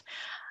Street,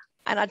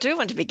 and I do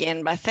want to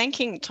begin by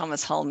thanking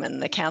Thomas Holman,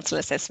 the Council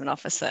Assessment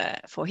Officer,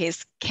 for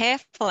his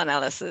careful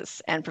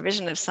analysis and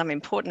provision of some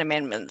important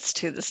amendments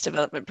to this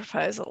development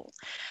proposal.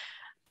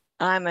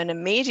 I'm an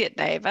immediate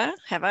neighbour,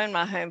 have owned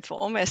my home for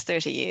almost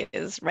 30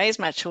 years, raised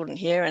my children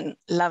here and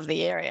love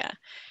the area.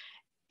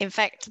 In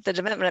fact, the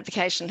development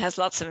application has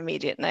lots of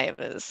immediate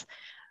neighbours.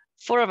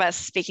 4 of us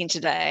speaking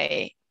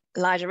today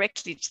lie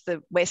directly to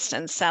the west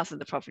and south of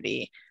the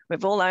property.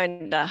 We've all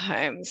owned our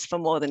homes for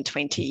more than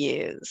 20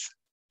 years.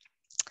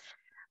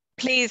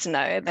 Please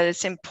know that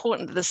it's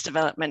important that this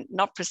development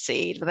not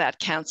proceed without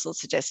council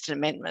suggested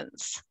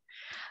amendments.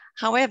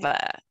 However,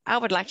 I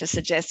would like to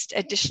suggest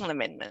additional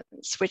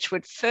amendments which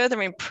would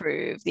further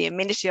improve the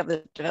amenity of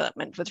the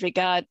development with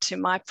regard to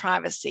my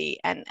privacy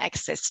and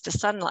access to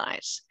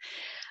sunlight.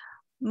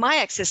 My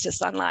access to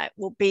sunlight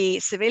will be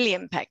severely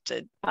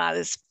impacted by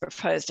this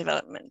proposed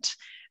development,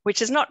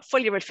 which is not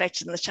fully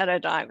reflected in the shadow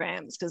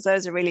diagrams because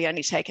those are really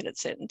only taken at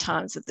certain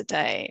times of the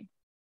day.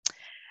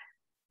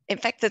 In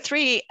fact, the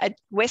 3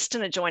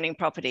 western adjoining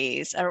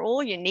properties are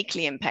all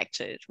uniquely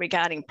impacted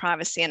regarding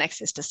privacy and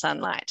access to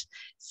sunlight,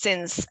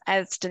 since,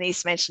 as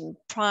Denise mentioned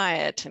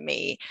prior to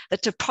me, the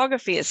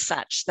topography is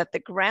such that the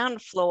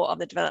ground floor of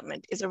the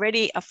development is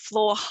already a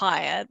floor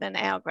higher than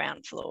our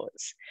ground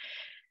floors.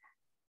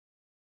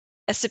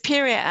 A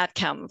superior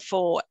outcome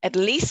for at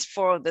least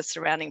 4 of the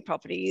surrounding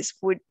properties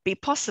would be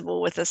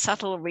possible with a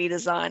subtle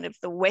redesign of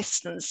the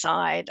western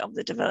side of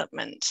the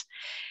development.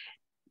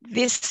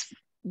 This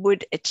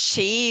would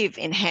achieve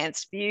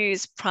enhanced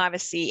views,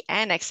 privacy,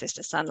 and access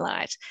to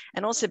sunlight,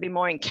 and also be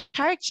more in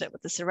character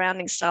with the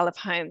surrounding style of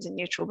homes in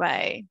Neutral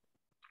Bay.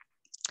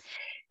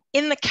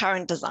 In the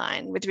current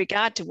design, with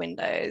regard to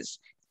windows,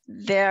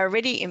 there are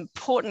already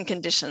important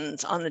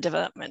conditions on the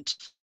development.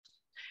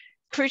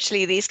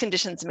 Crucially, these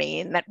conditions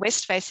mean that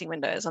west-facing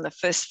windows on the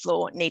first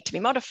floor need to be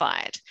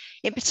modified.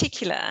 In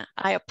particular,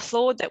 I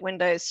applaud that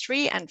windows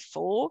 3 and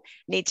 4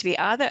 need to be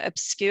either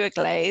obscure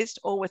glazed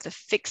or with a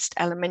fixed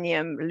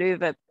aluminium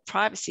louver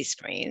privacy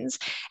screens,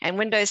 and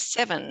Windows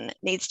 7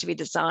 needs to be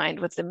designed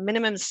with the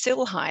minimum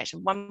sill height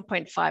of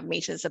 1.5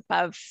 metres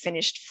above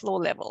finished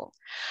floor level.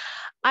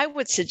 I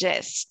would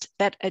suggest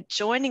that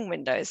adjoining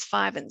windows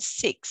 5 and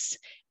 6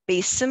 be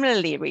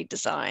similarly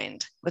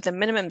redesigned with a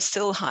minimum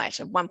sill height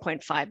of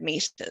 1.5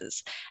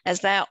 metres, as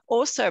they are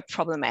also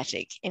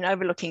problematic in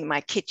overlooking my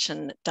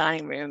kitchen,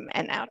 dining room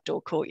and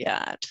outdoor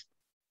courtyard.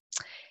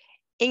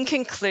 In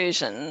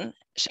conclusion,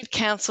 should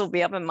council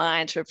be of a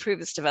mind to approve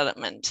this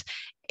development,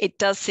 it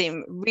does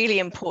seem really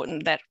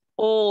important that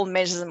all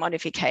measures and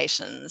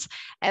modifications,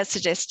 as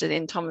suggested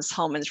in Thomas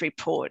Holman's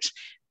report,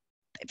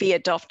 be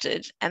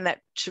adopted, and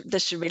that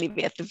this should really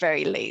be at the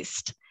very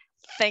least.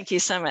 Thank you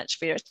so much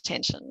for your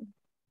attention.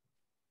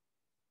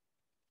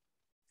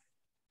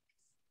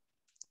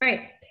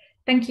 Great,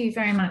 thank you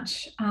very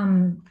much.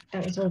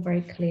 That was all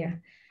very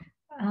clear.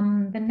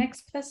 The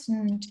next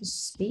person to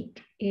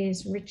speak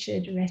is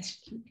Richard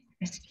Rescue.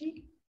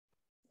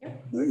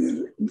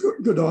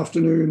 Good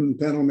afternoon,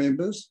 panel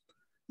members.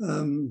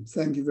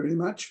 Thank you very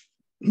much.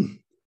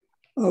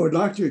 I would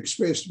like to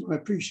express my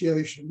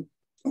appreciation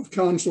of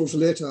Council's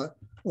letter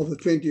of the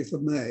 20th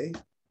of May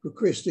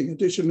requesting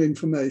additional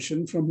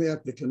information from the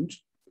applicant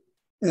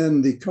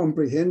and the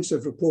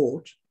comprehensive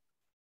report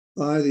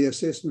by the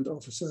Assessment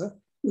Officer,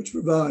 which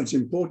provides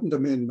important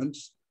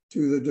amendments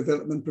to the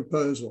development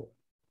proposal.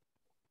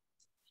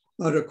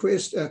 I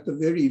request at the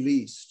very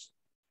least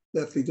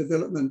that the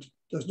development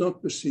does not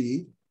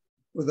proceed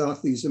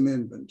without these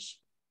amendments.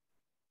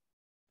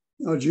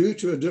 Now, due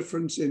to a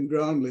difference in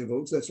ground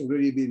levels that's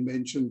already been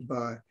mentioned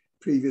by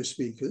previous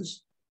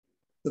speakers,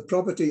 the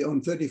property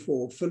on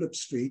 34 Phillip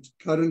Street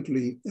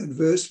currently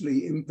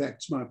adversely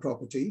impacts my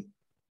property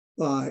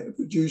by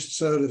reduced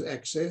solar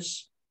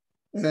access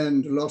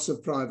and loss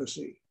of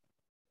privacy.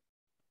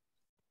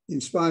 In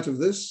spite of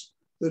this,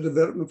 the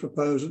development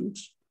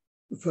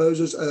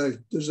proposes a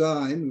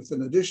design with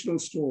an additional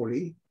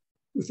story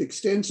with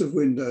extensive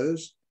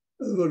windows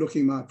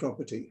overlooking my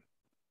property.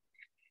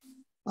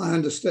 I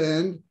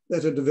understand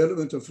that a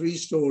development of 3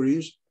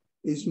 stories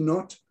is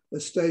not a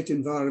state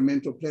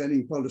environmental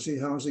planning policy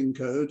housing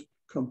code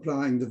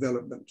complying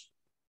development.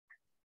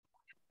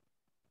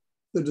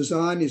 The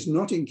design is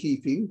not in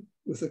keeping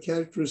with the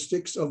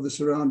characteristics of the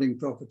surrounding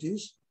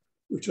properties,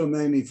 which are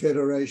mainly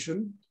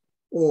Federation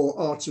or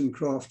arts and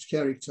crafts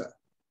character,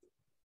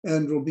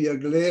 and will be a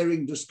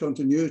glaring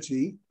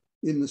discontinuity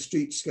in the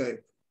streetscape.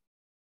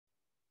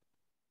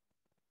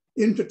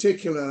 In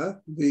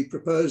particular, the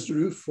proposed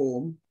roof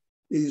form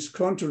is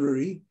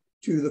contrary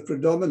to the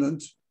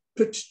predominant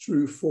pitched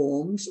roof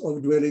forms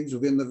of dwellings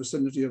within the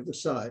vicinity of the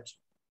site.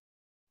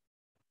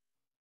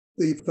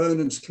 The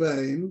proponents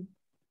claim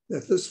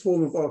that this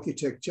form of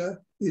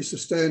architecture is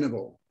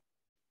sustainable,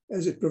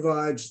 as it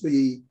provides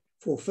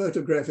for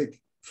photovoltaic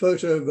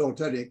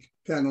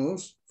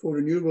panels for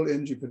renewable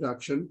energy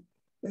production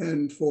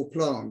and for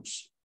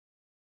plants.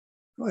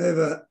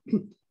 However,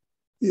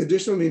 the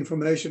additional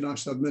information I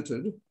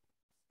submitted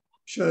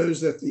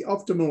shows that the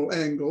optimal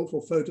angle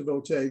for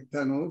photovoltaic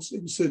panels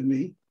in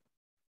Sydney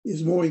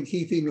is more in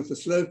keeping with a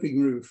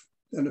sloping roof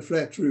than a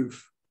flat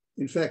roof.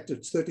 In fact,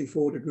 it's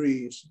 34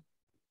 degrees.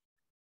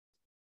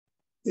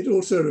 It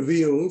also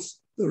reveals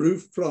the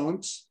roof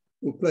plants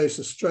will place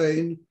a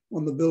strain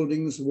on the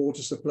building's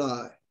water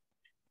supply.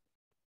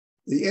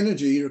 The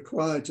energy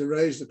required to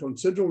raise the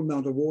considerable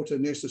amount of water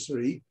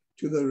necessary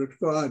to the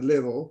required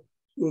level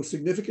will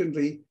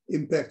significantly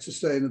impact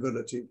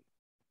sustainability.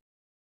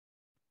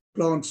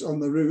 Plants on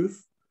the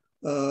roof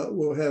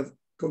will have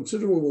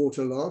considerable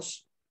water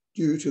loss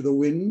due to the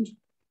wind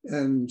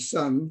and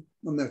sun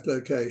on that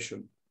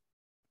location.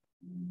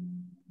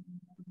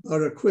 I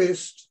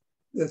request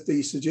that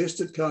the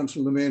suggested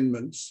council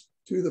amendments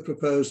to the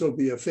proposal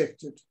be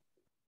affected,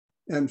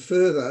 and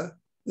further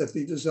that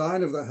the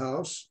design of the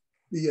house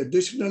be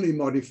additionally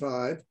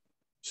modified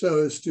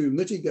so as to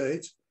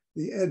mitigate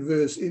the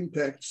adverse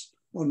impacts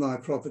on my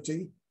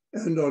property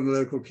and on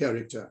local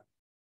character.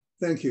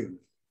 Thank you.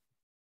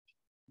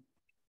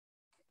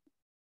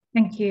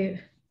 Thank you.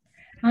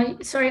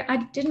 Sorry, I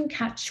didn't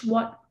catch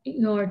what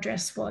your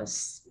address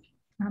was.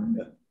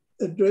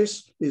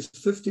 Address is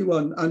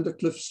 51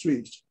 Undercliff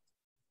Street.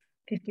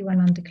 51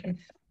 Undercliff.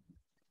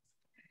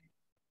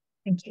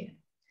 Thank you.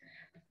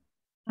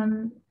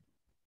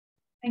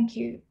 Thank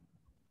you.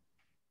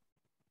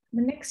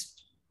 The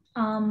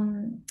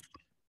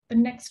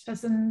next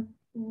person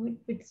would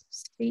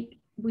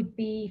speak would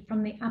be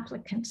from the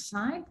applicant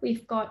side.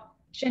 We've got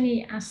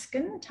Jenny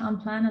Askin,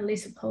 Town Planner,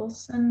 Lisa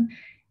Paulson,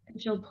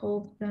 Jill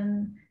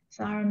Paulson,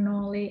 Sarah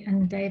Norley,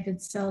 and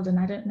David Selden.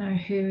 I don't know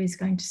who is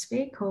going to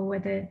speak or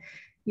whether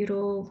you'd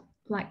all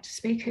like to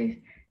speak. Who?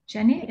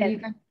 Jenny, yes, are you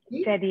going to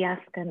speak? Jenny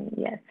Askin,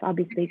 yes, I'll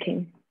be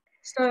speaking.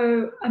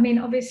 So, I mean,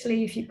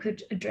 obviously, if you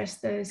could address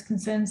those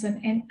concerns,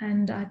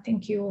 and I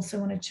think you also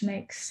wanted to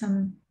make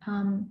some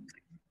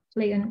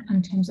plea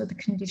in terms of the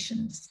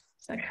conditions.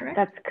 Is that correct?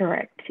 That's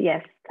correct,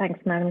 yes.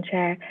 Thanks, Madam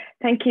Chair.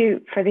 Thank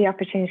you for the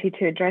opportunity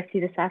to address you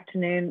this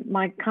afternoon.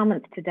 My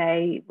comments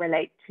today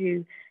relate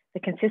to the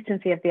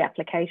consistency of the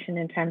application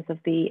in terms of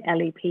the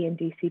LEP and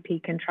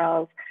DCP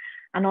controls,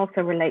 and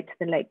also relate to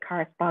the late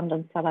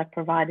correspondence that I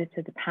provided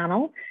to the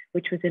panel,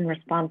 which was in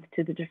response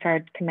to the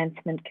deferred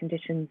commencement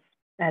conditions,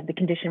 the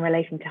condition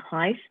relating to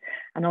height,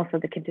 and also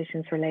the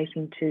conditions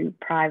relating to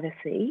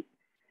privacy.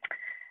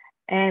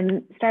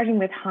 Starting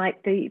with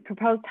height, the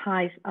proposed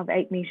height of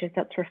 8 metres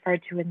that's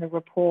referred to in the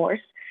report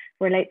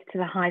relates to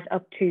the height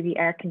up to the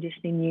air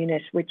conditioning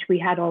unit, which we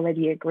had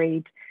already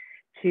agreed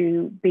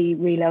to be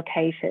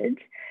relocated.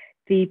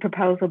 The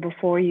proposal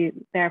before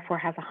you therefore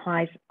has a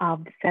height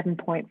of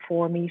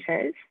 7.4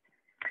 metres.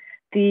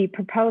 The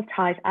proposed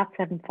height at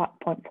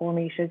 7.4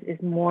 metres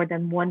is more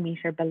than 1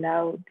 metre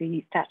below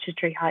the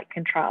statutory height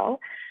control,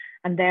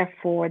 and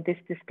therefore this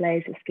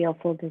displays a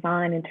skillful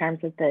design in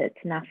terms of the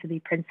tenacity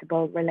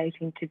principle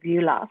relating to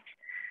view loss.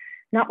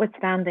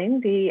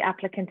 Notwithstanding, the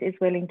applicant is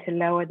willing to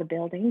lower the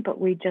building, but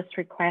we just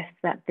request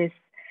that this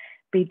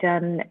be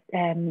done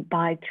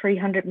by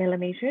 300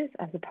 millimetres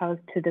as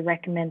opposed to the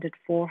recommended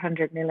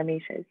 400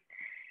 millimetres.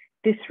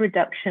 This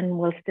reduction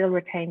will still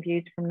retain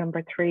views from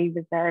number 3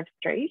 Reserve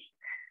Street.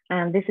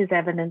 And this is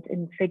evident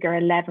in figure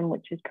 11,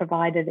 which is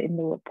provided in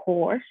the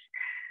report,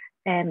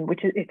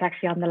 which is it's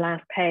actually on the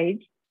last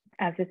page,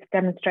 as it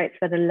demonstrates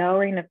that a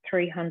lowering of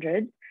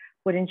 300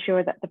 would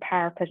ensure that the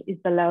parapet is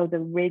below the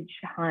ridge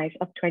height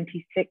of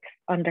 26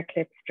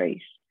 Undercliff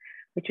Street,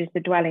 which is the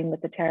dwelling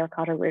with the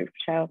terracotta roof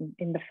shown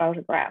in the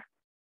photograph.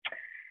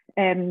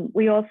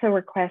 We also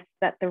request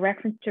that the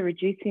reference to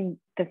reducing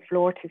the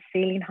floor to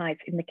ceiling height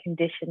in the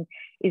condition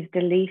is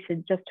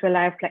deleted just to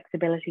allow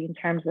flexibility in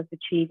terms of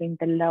achieving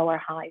the lower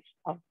height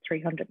of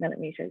 300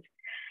 millimetres.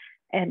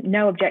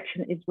 No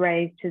objection is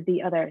raised to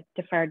the other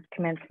deferred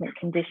commencement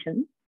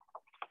conditions.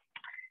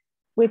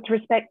 With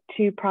respect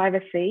to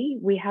privacy,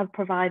 we have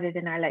provided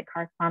in our late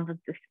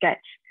correspondence a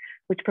sketch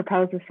which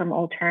proposes some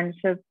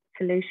alternative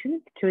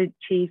solutions to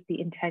achieve the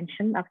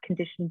intention of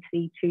condition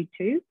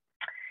C22.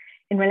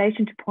 In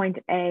relation to point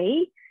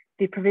A,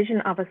 the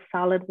provision of a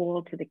solid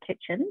wall to the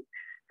kitchen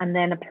and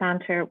then a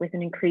planter with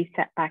an increased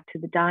setback to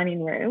the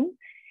dining room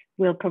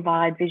will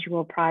provide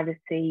visual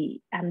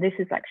privacy. And this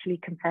is actually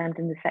confirmed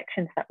in the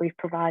sections that we've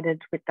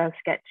provided with those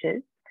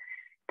sketches.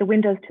 The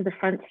windows to the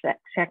front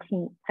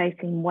section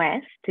facing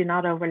west do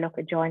not overlook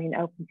adjoining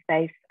open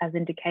space as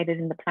indicated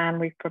in the plan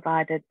we've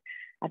provided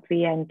at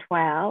VN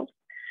 12.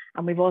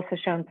 And we've also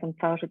shown some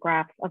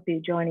photographs of the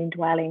adjoining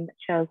dwelling that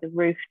shows the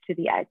roof to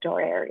the outdoor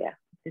area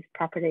of this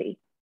property.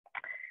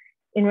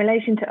 In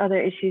relation to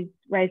other issues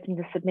raised in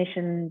the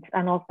submissions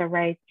and also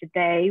raised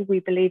today, we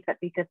believe that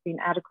these have been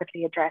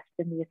adequately addressed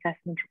in the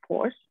assessment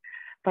report,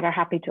 but are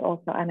happy to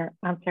also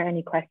answer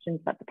any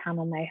questions that the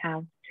panel may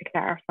have to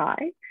clarify.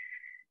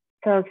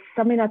 So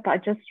summing up, I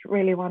just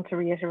really want to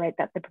reiterate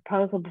that the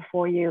proposal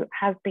before you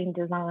has been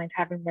designed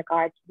having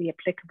regard to the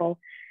applicable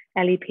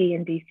LEP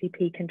and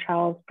DCP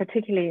controls,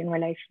 particularly in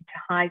relation to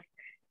height,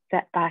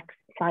 setbacks,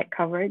 site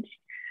coverage.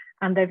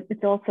 And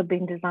it's also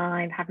been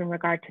designed having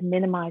regard to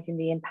minimising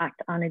the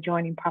impact on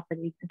adjoining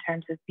properties in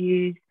terms of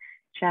views,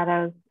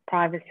 shadows,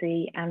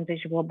 privacy, and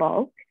visual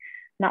bulk.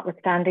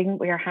 Notwithstanding,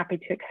 we are happy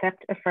to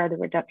accept a further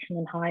reduction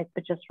in height,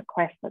 but just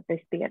request that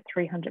this be at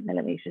 300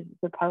 millimetres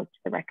as opposed to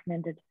the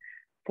recommended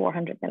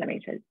 400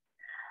 millimetres.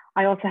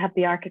 I also have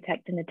the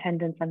architect in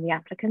attendance and the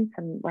applicants,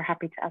 and we're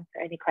happy to answer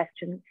any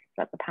questions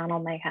that the panel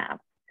may have.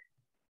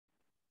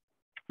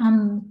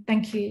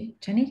 Thank you,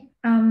 Jenny.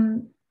 I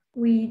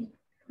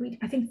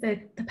think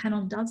that the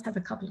panel does have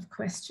a couple of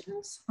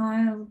questions.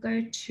 I'll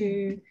go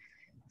to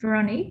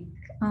Veronique.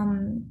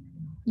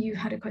 You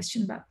had a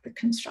question about the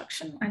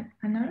construction,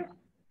 I know.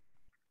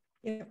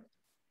 Yeah.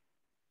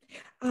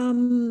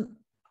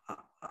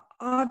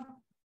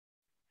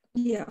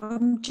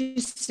 I'm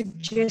just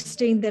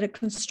suggesting that a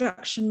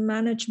construction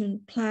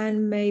management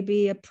plan may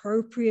be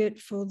appropriate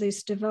for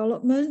this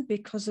development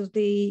because of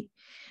the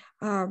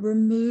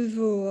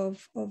removal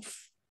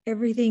of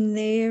everything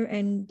there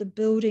and the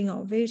building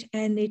of it,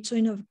 and it's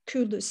in a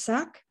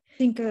cul-de-sac. I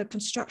think a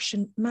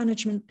construction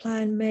management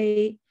plan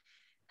may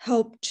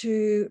help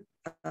to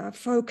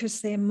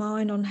focus their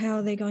mind on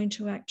how they're going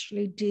to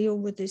actually deal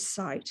with this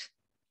site.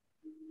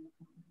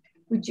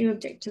 Would you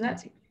object to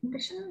that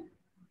condition?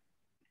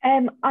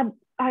 I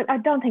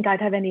don't think I'd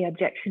have any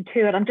objection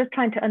to it. I'm just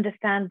trying to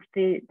understand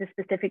the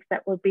specifics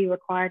that will be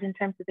required in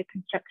terms of the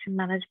construction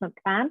management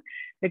plan.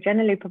 They're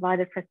generally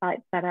provided for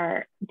sites that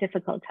are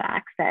difficult to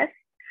access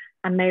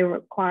and may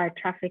require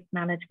traffic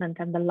management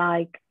and the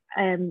like.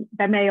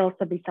 There may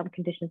also be some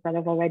conditions that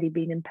have already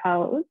been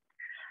imposed,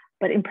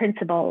 but in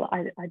principle,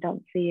 I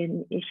don't see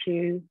an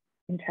issue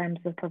in terms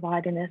of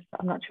providing it.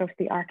 I'm not sure if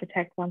the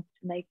architect wants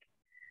to make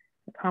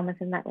a comment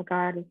in that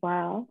regard as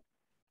well.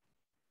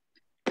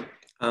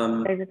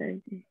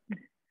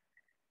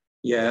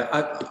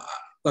 Yeah,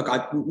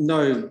 look,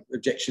 no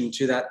objection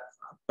to that,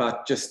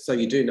 but just so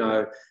you do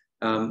know,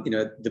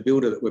 the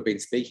builder that we've been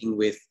speaking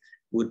with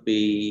would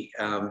be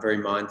very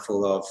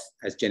mindful of,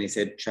 as Jenny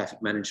said, traffic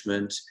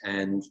management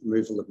and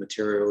removal of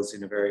materials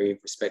in a very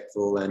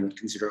respectful and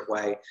considerate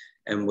way.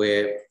 And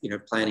we're,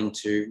 planning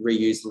to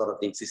reuse a lot of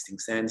the existing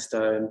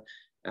sandstone,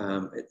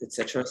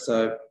 etc.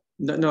 So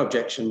no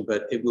objection,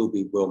 but it will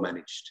be well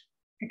managed.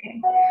 Okay.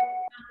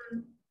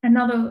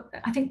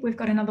 I think we've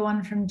got another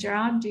one from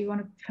Gerard. Do you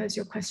want to pose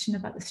your question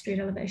about the street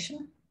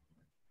elevation?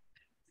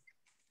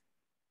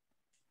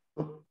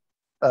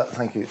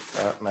 Thank you,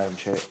 Madam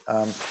Chair.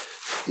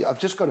 Yeah, I've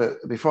just got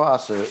before I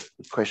ask a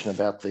question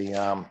about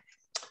the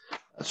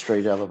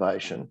street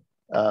elevation,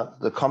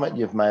 the comment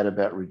you've made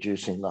about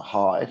reducing the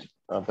height,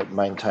 but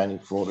maintaining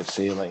floor to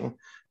ceiling,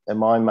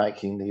 am I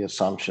making the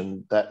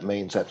assumption that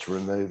means that's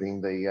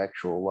removing the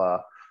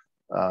actual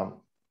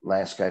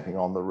landscaping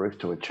on the roof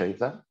to achieve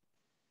that?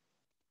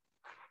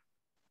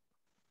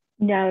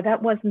 No,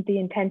 that wasn't the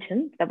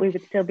intention, that we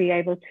would still be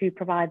able to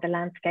provide the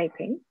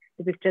landscaping.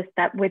 It was just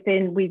that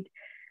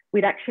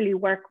we'd actually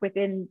work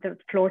within the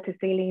floor to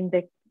ceiling,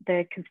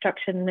 the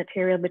construction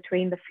material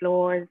between the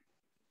floors.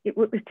 It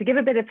was to give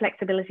a bit of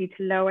flexibility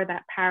to lower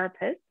that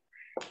parapet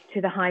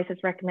to the height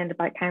as recommended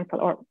by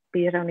council, or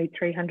be it only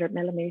 300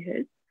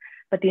 millimetres.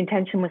 But the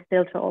intention was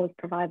still to always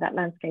provide that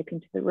landscaping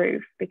to the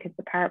roof, because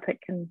the parapet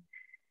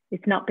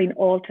it's not been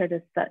altered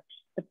as such,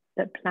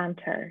 the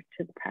planter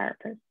to the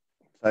parapet.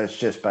 So it's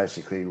just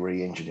basically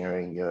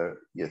re-engineering your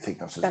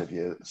thicknesses of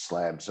your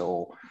slabs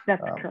or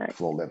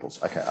floor levels.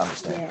 Okay, I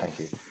understand. Yeah. Thank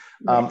you.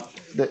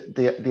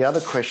 The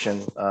other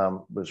question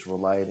was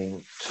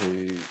relating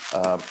to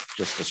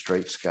just the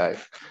streetscape.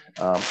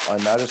 I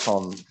notice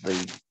on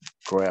the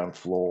ground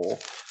floor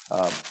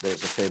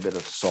there's a fair bit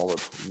of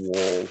solid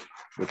wall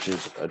which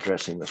is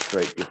addressing the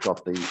street. You've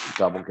got the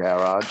double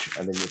garage,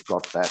 and then you've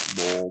got that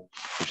wall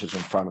which is in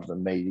front of the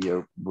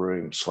media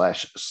room /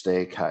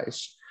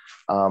 staircase.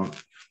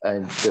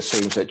 And there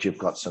seems that you've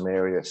got some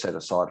area set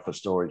aside for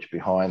storage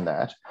behind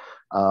that.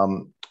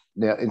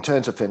 Now, in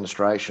terms of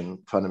fenestration,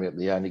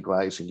 fundamentally the only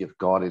glazing you've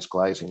got is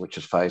glazing which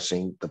is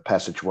facing the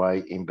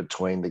passageway in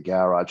between the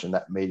garage and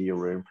that media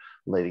room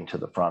leading to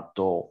the front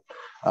door.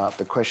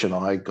 The question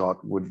I got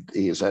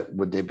is that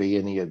would there be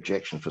any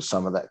objection for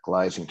some of that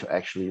glazing to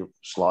actually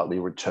slightly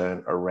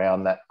return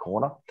around that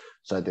corner?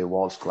 So there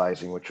was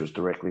glazing which was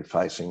directly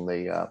facing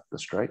the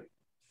street.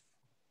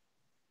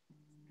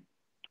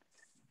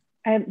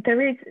 There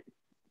is,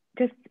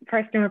 just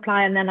first in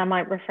reply, and then I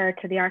might refer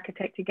to the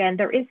architect again,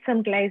 there is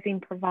some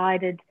glazing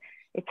provided.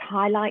 It's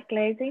highlight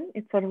glazing.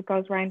 It sort of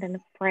goes around in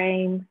a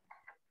frame,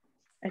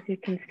 as you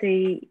can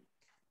see.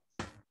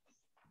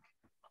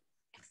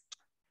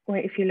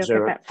 If you look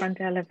at that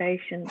front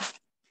elevation.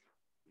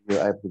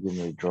 You're able to give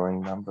me a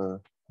drawing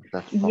number, if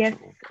that's possible, yes,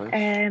 please?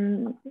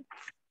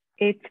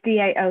 It's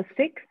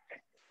DA06.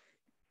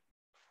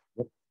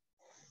 Yep.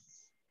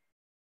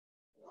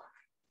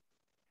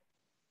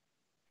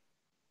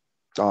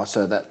 Oh,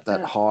 so that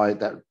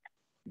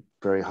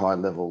very high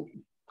level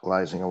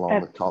glazing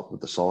along the top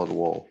with the solid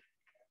wall.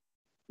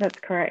 That's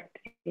correct,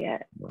 yeah.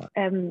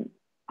 Right.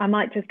 I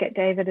might just get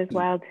David as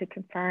well to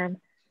confirm.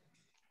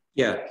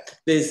 Yeah,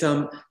 there's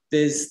the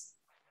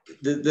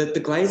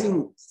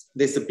glazing,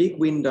 there's a big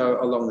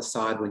window along the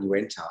side when you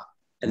enter,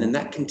 and then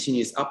that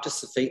continues up to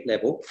Soffit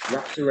level,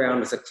 wraps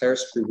around as a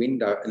clerestory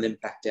window, and then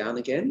back down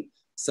again.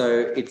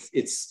 So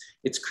it's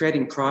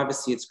creating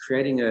privacy. It's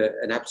creating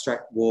an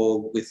abstract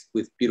wall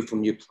with beautiful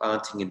new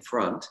planting in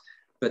front,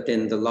 but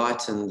then the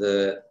light and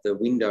the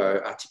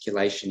window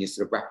articulation is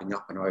sort of wrapping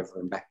up and over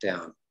and back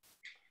down.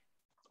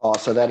 Oh,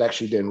 so that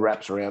actually then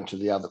wraps around to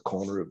the other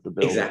corner of the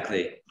building.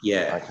 Exactly.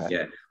 Yeah. Okay.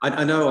 Yeah.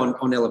 I know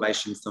on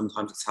elevation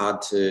sometimes it's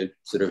hard to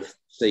sort of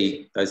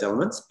see those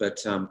elements,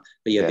 but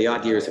yeah, the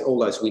idea is that all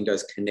those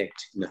windows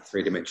connect in a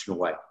three-dimensional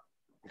way.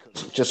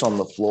 Just on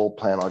the floor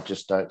plan, I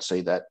just don't see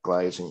that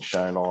glazing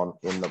shown on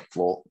in the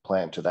floor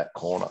plan to that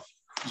corner.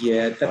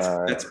 Yeah,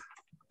 that's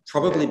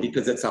probably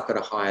because it's up at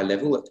a higher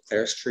level at the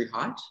clerestory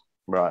height.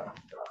 Right.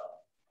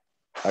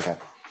 Okay.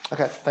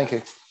 Okay. Thank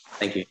you.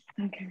 Thank you.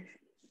 Okay.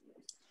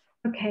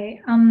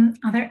 Okay.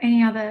 Are there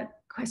any other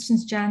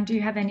questions, Jan? Do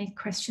you have any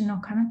question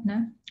or comment?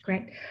 No?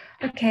 Great.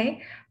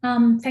 Okay.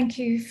 Thank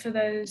you for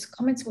those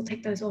comments. We'll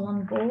take those all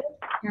on board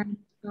and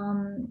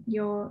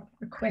your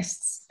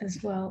requests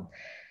as well.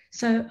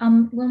 So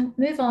we'll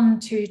move on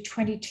to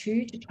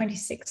 22 to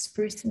 26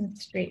 Spruceton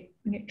Street,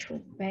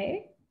 Neutral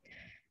Bay,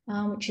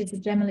 which is the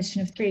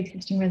demolition of 3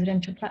 existing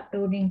residential flat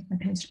buildings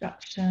and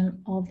construction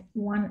of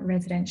 1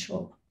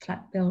 residential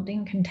flat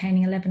building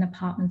containing 11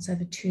 apartments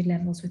over 2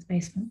 levels with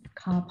basement,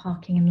 car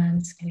parking and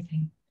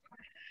landscaping.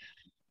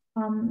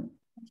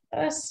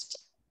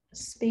 First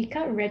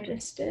speaker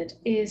registered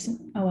is,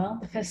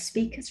 the first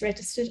speakers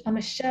registered are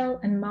Michelle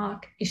and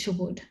Mark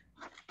Isherwood.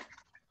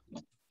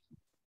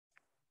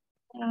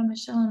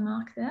 Michelle and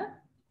Mark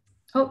there.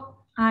 Oh,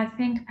 I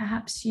think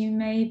perhaps you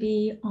may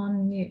be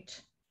on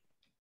mute.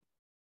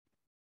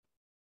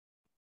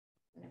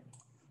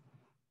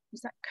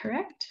 Is that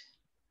correct?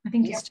 I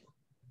think it's...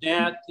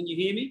 Now, can you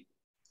hear me?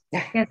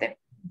 Yeah,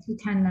 you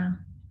can now.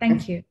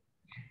 Thank you.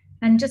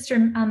 And just to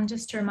remind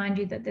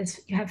you that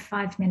you have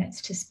 5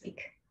 minutes to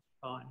speak.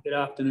 Fine. Good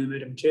afternoon,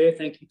 Madam Chair.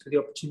 Thank you for the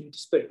opportunity to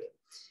speak.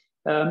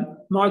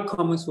 My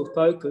comments will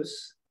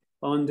focus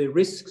on the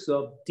risks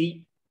of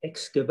deep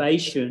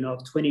excavation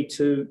of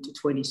 22 to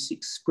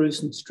 26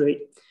 Spruceton Street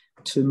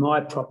to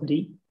my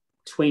property,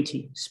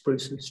 20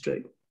 Spruceton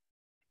Street.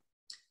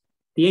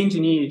 The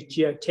engineer's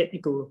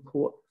geotechnical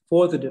report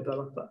for the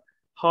developer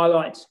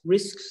highlights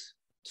risks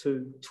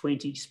to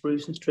 20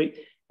 Spruceton Street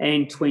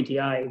and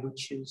 20A,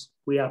 which is,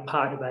 we are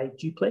part of a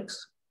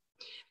duplex,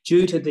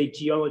 due to the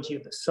geology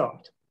of the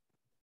site.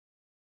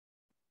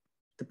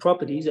 The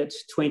properties,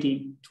 that's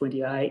 20,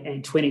 20A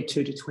and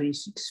 22 to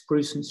 26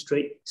 Spruceton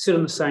Street, sit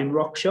on the same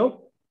rock shelf.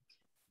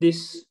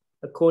 This,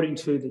 according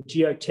to the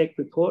geotech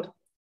report,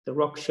 the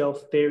rock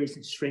shelf varies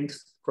in strength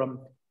from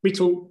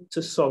brittle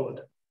to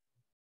solid.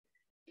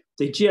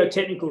 The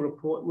geotechnical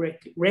report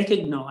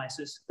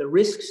recognises the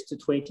risks to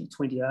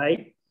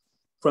 2028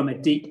 from a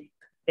deep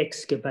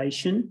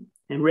excavation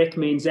and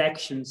recommends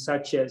actions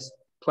such as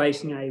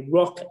placing a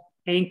rock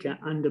anchor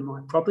under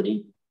my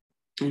property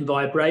and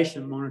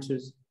vibration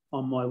monitors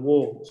on my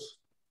walls.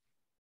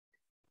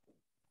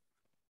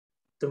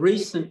 The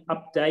recent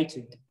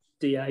updated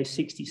DA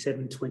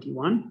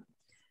 6721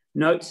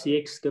 notes the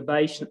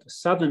excavation at the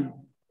southern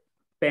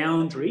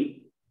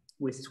boundary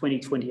with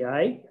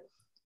 2020A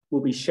will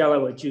be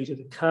shallower due to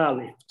the car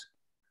lift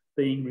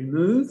being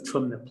removed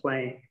from the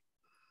plan.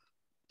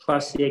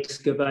 Plus the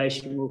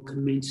excavation will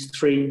commence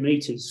 3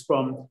 metres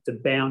from the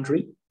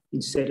boundary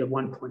instead of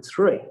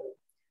 1.3.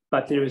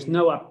 But there is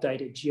no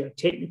updated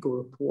geotechnical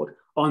report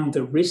on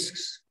the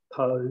risks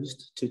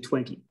posed to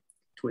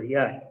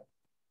 2028.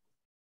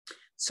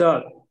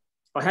 So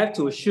I have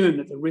to assume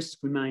that the risk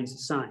remains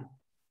the same.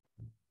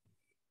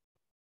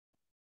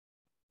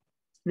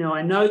 Now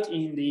I note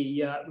in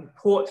the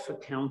report for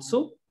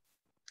council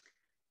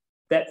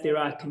that there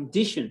are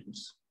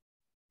conditions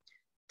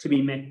to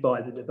be met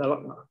by the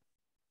developer.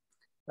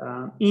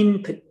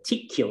 In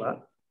particular,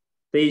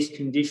 these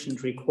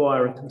conditions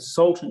require a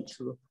consultant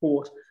to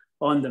report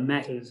on the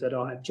matters that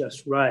I have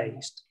just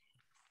raised.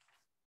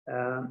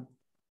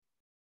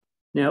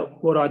 Now,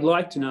 what I'd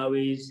like to know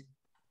is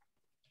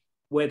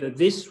whether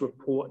this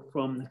report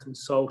from the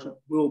consultant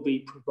will be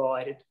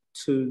provided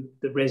to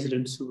the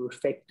residents who are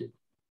affected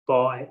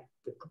by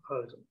the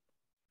proposal.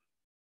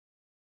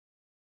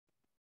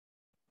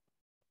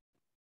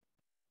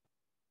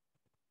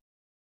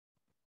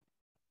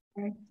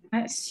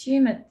 I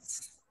assume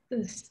it's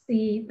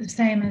the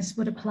same as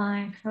would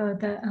apply for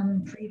the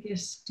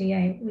previous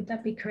DA. Would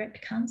that be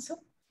correct,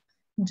 Council?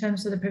 In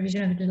terms of the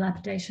provision of a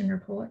dilapidation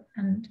report,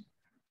 and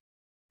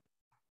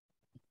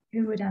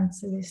who would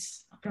answer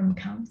this from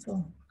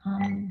Council?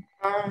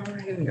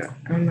 Here we go.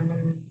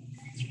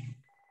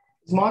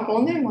 Is Michael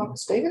on there? Michael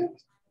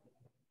Stevens?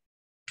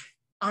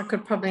 I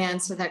could probably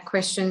answer that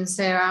question.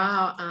 There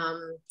are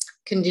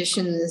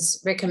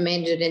conditions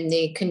recommended in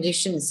the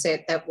condition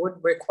set that would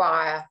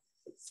require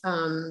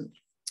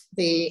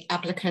the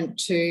applicant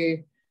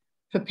to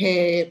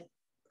prepare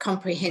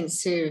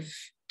comprehensive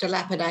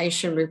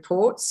dilapidation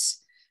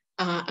reports,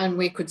 and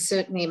we could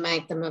certainly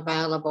make them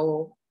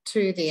available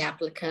to the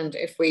applicant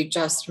if we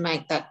just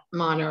make that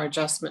minor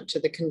adjustment to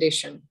the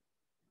condition.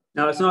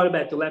 No, it's not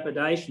about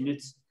dilapidation.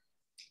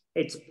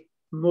 It's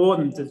more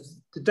than the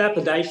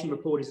dilapidation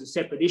report is a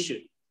separate issue.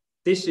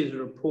 This is a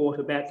report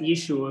about the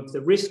issue of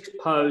the risk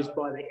posed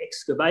by the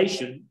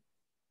excavation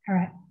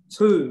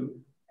to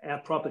our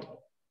property.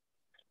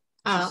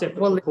 It's a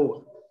separate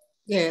report.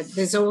 Yeah,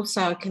 there's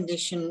also a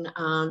condition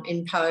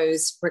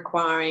imposed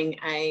requiring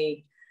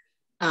a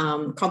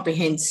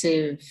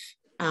comprehensive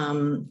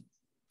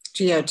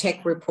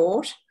geotech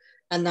report,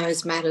 and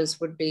those matters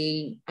would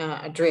be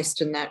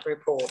addressed in that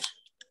report.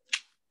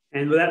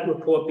 And will that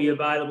report be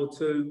available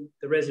to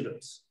the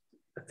residents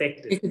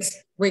affected?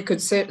 We could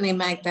certainly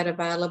make that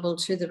available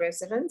to the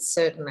residents,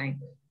 certainly,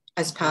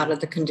 as part of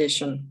the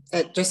condition.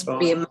 It'd just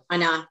be a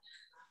minor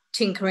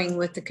tinkering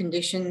with the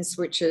conditions,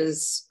 which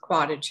is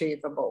quite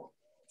achievable.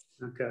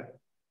 Okay.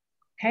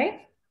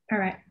 Okay. All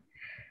right.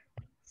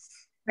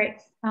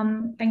 Great.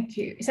 Thank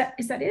you. Is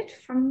that it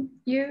from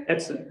you?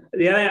 That's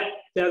the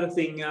other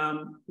thing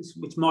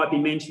which might be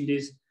mentioned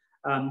is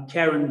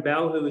Karen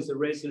Bell, who is a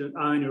resident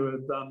owner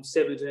of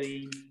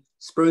 17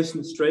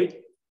 Sprucen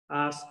Street,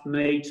 asked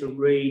me to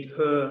read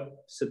her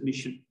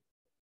submission.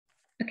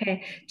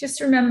 Okay.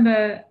 Just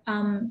remember,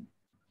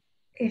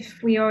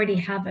 if we already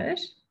have it,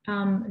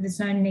 there's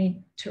no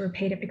need to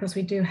repeat it because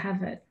we do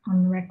have it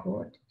on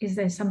record. Is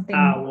there something?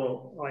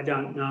 Well, I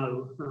don't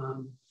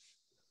know.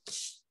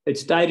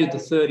 It's dated the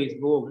 30th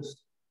of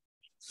August,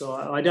 so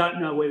I don't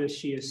know whether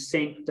she has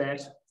sent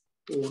that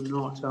or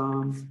not.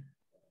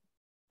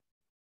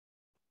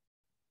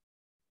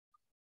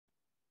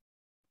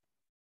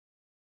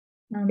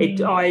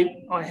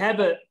 I have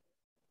it.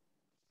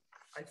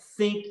 I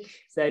think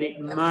that it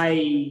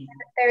may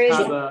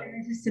cover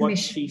what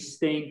she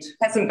sent.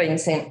 Hasn't been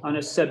sent on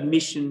a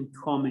submission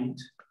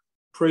comment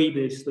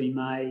previously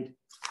made,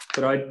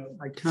 but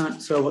I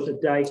can't tell what the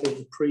date of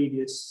the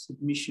previous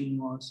submission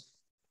was.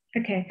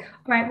 Okay.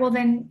 All right. Well,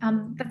 then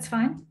that's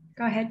fine.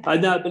 Go ahead. I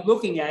know, but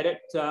looking at it,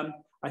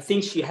 I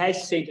think she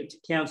has sent it to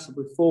council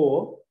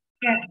before.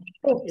 Yeah.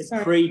 Oh,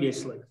 sorry.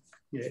 Previously.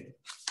 Yeah.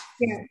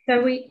 Yeah.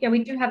 So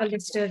we do have a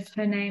list of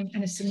her name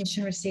and a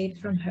submission received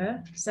from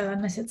her. So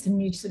unless it's a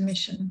new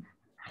submission.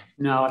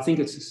 No, I think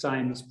it's the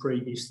same as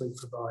previously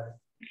provided.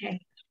 Okay.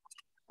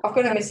 I've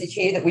got a message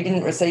here that we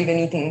didn't receive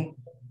anything.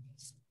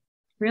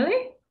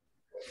 Really?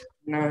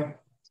 No.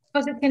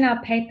 Because it's in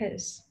our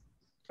papers.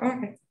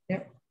 Okay.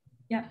 Yep.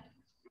 Yeah.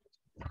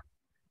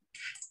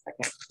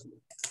 Okay.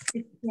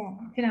 It's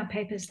in our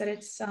papers that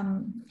it's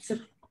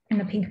in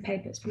the pink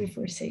papers we've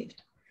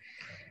received.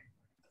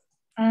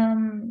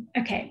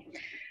 Okay.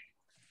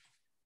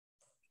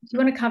 If you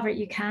want to cover it,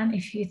 you can.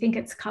 If you think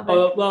it's covered.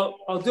 Oh, well,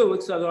 I'll do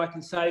it so that I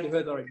can say to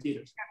her that I did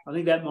it. I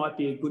think that might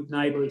be a good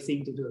neighbourly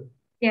thing to do.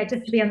 Yeah,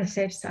 just to be on the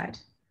safe side.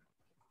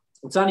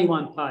 It's only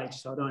one page,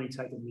 so it'll only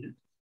take a minute.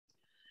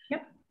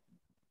 Yep.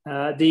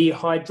 The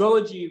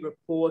hydrology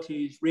report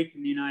is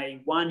written in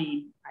a 1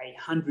 in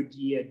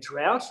 100-year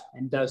drought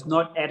and does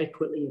not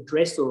adequately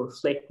address or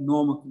reflect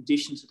normal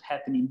conditions that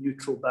happen in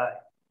Neutral Bay.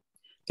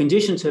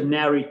 Conditions have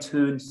now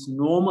returned to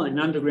normal and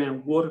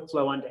underground water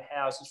flow under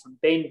houses from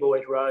Ben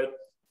Boyd Road,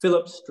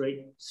 Phillips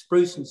Street,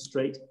 Sprucen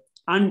Street,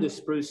 under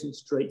Sprucen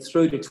Street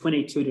through to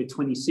 22 to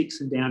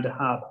 26 and down to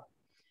Harbour.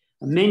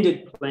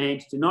 Amended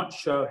plans do not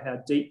show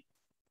how deep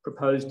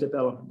proposed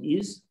development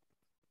is,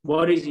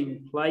 what is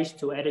in place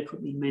to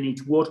adequately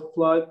manage water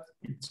flow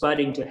and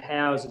flooding to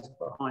houses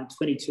behind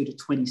 22 to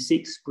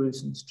 26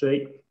 Sprucen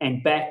Street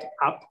and back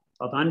up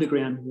of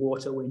underground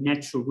water where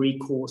natural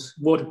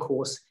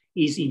watercourse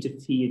is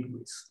interfered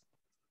with.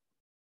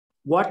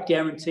 What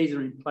guarantees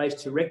are in place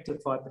to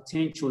rectify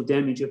potential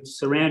damage of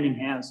surrounding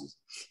houses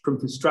from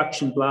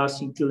construction,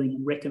 blasting, drilling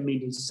and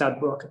recommended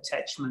sub-rock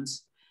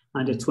attachments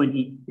under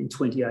 20 and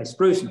 28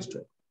 Sprucen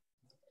Street?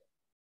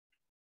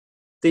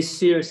 This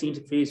seriously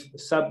interferes with the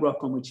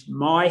sub-rock on which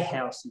my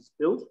house is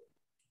built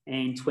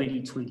and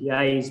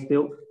 2020A is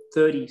built.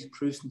 30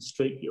 Sprucen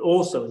Street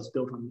also is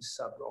built on this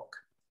sub-rock.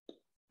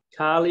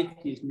 Car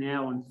lift is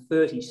now on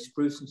 30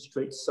 Sprucen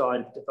Street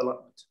side of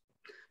development.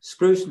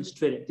 Sprucen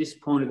Street at this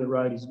point of the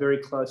road is very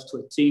close to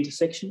a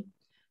T-intersection.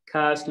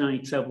 Cars can only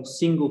travel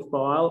single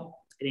file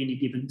at any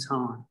given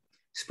time.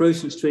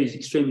 Sprucen Street is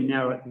extremely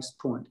narrow at this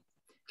point.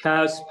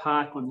 Cars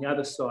park on the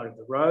other side of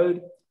the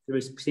road. There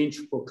is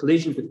potential for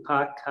collisions with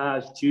parked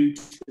cars due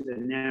to the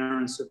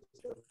narrowness of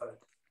the road.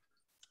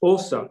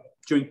 Also,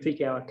 during peak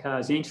hour,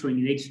 cars entering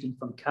and exiting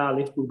from car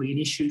lift will be an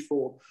issue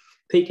for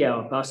peak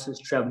hour buses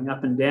travelling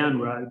up and down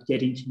road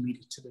getting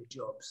commuted to their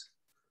jobs.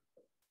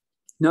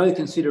 No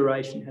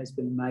consideration has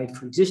been made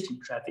for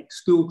existing traffic,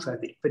 school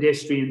traffic,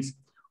 pedestrians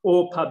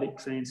or public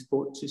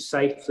transport to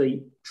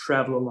safely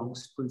travel along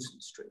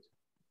Sprucen Street.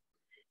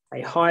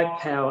 A high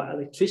power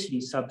electricity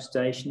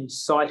substation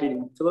is sited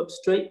in Phillips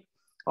Street,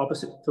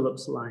 opposite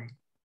Phillips Lane.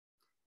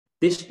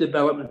 This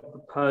development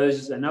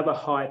proposes another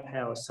high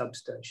power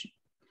substation.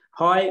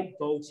 High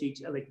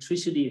voltage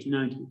electricity is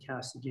known to be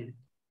carcinogenic.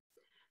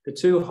 The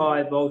two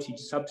high voltage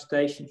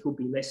substations will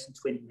be less than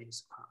 20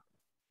 metres apart.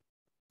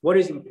 What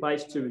is in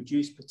place to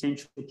reduce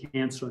potential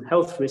cancer and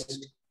health risks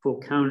for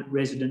current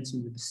residents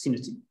in the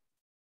vicinity?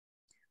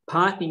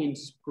 Parking in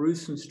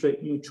Spruson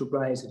Street Neutral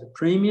Bay is at a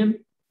premium.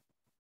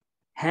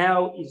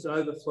 How is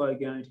overflow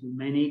going to be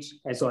managed?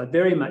 As I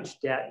very much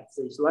doubt if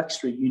these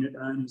luxury unit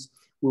owners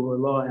will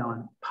rely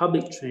on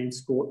public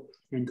transport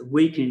and the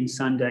weekend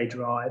Sunday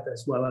drive,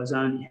 as well as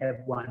only have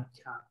one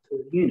car per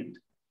unit.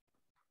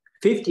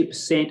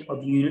 50%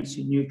 of units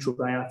in Neutral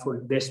Bay are for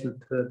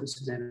investment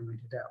purposes and are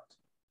rented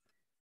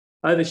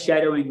out.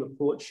 Overshadowing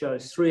report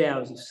shows 3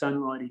 hours of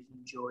sunlight is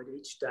enjoyed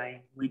each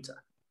day in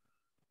winter.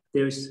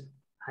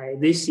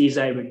 This is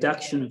a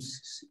reduction of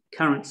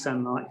current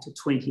sunlight to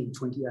 20 and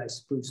 28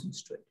 Spruson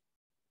Street.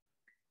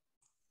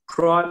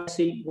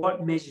 Privacy,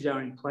 what measures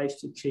are in place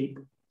to keep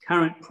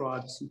current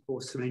privacy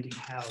for surrounding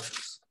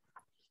houses?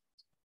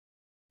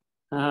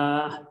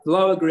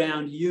 Lower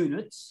ground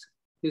units,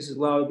 this is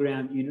lower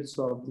ground units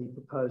of the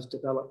proposed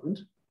development.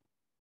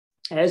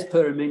 As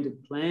per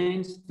amended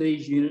plans,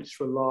 these units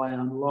rely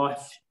on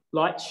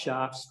light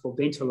shafts for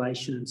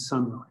ventilation and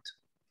sunlight.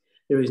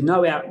 There is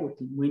no outlook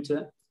in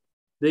winter.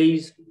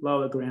 These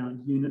lower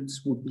ground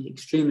units would be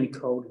extremely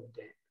cold and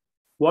damp.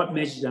 What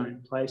measures are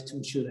in place to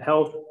ensure the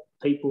health of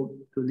people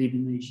who live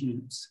in these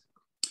units?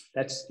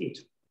 That's it.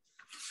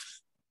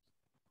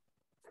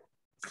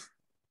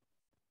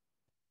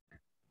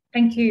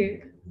 Thank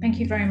you. Thank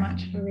you very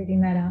much for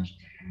reading that out.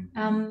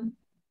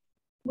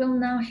 We'll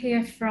now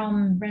hear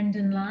from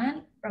Brendan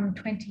Lyon from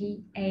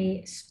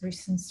 20A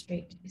Spruson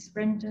Street. Is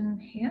Brendan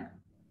here?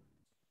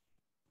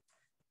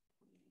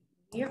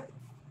 Yep.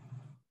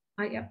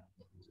 Oh, yep.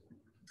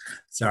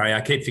 Sorry,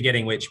 I keep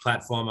forgetting which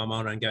platform I'm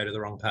on and go to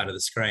the wrong part of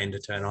the screen to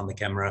turn on the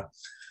camera.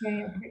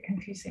 Yeah, a bit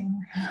confusing.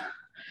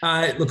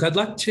 Look, I'd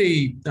like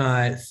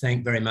to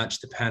thank very much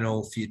the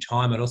panel for your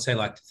time. I'd also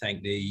like to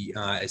thank the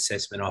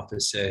assessment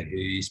officer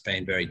who's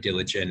been very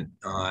diligent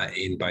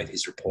in both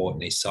his report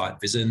and his site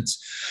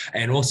visits,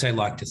 and also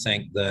like to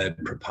thank the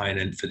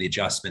proponent for the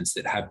adjustments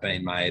that have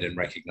been made and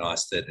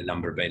recognise that a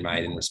number have been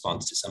made in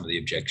response to some of the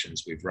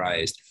objections we've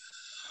raised.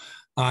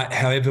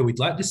 However, we'd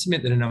like to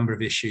submit that a number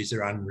of issues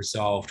are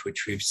unresolved,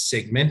 which we've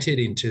segmented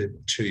into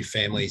two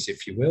families,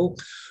 if you will.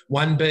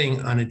 One being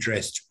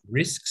unaddressed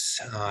risks,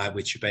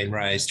 which have been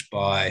raised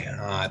by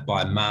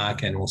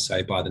Mark and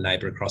also by the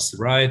neighbour across the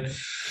road.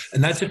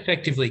 And that's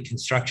effectively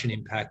construction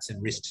impacts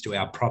and risks to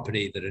our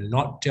property that are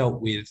not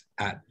dealt with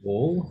at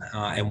all.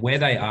 And where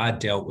they are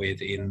dealt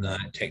with in the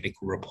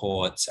technical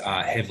reports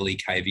are heavily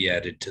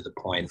caveated to the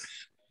point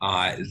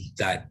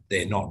that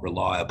they're not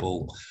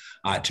reliable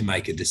to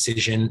make a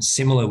decision.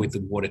 Similar with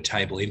the water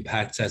table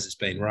impacts, as has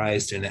been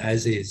raised and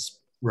as is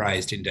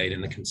raised indeed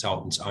in the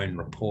consultant's own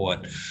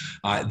report,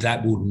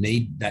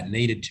 that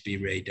needed to be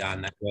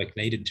redone. That work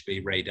needed to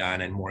be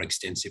redone and more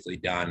extensively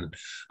done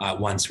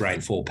once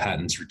rainfall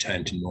patterns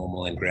returned to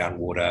normal and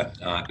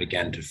groundwater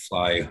began to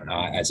flow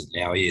as it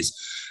now is.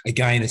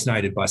 Again, as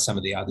noted by some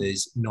of the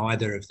others,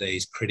 neither of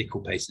these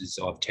critical pieces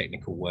of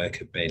technical work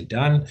have been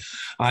done.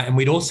 And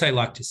we'd also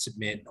like to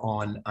submit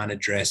on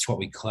unaddressed, what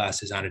we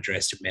class as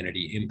unaddressed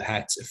amenity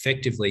impacts,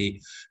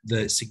 effectively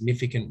the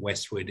significant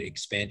westward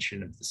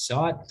expansion of the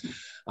site.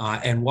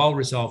 And while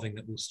resolving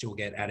that we'll still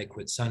get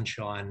adequate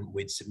sunshine,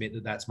 we'd submit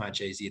that that's much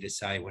easier to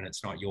say when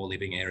it's not your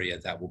living area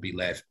that will be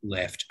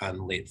left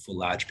unlit for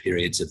large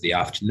periods of the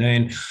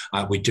afternoon.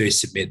 We do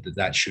submit that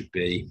that should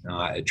be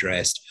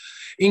addressed.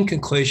 In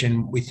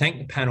conclusion, we thank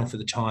the panel for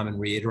the time and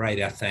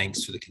reiterate our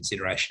thanks for the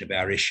consideration of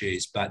our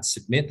issues, but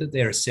submit that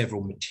there are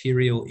several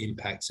material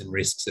impacts and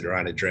risks that are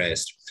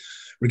unaddressed.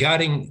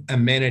 Regarding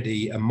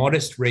amenity, a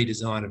modest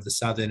redesign of the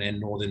southern and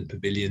northern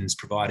pavilions,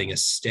 providing a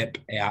step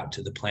out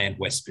to the planned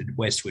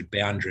westward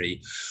boundary,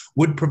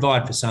 would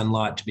provide for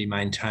sunlight to be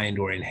maintained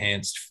or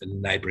enhanced for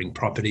neighbouring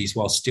properties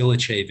while still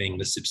achieving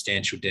the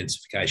substantial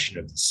densification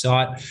of the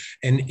site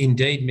and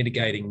indeed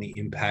mitigating the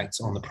impacts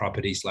on the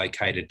properties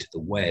located to the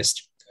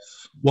west.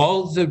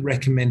 While the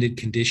recommended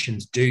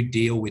conditions do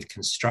deal with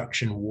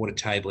construction, water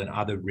table and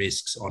other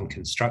risks on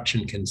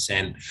construction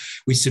consent,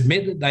 we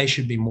submit that they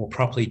should be more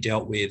properly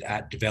dealt with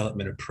at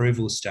development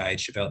approval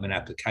stage, development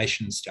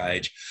application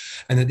stage,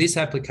 and that this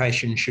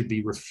application should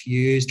be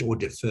refused or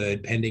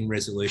deferred pending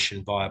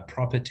resolution via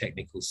proper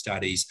technical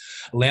studies,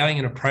 allowing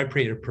an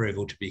appropriate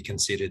approval to be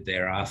considered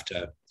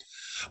thereafter.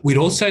 We'd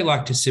also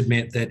like to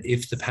submit that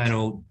if the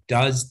panel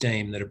does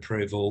deem that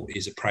approval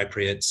is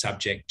appropriate,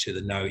 subject to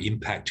the no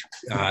impact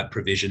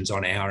provisions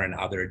on our and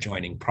other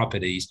adjoining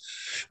properties,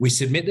 we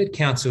submit that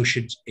Council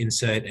should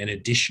insert an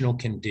additional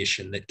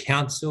condition that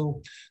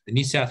Council, the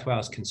New South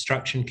Wales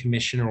Construction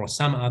Commissioner or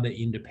some other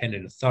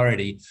independent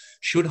authority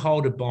should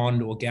hold a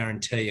bond or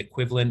guarantee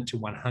equivalent to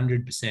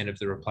 100% of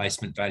the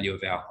replacement value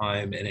of our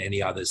home and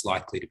any others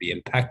likely to be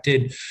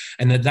impacted,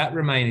 and that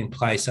remain in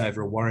place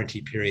over a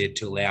warranty period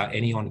to allow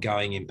any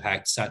ongoing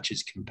impacts such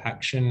as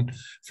compaction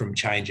from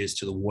changes changes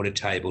to the water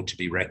table to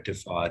be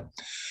rectified.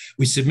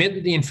 We submit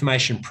that the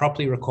information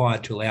properly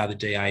required to allow the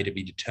DA to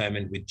be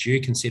determined with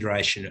due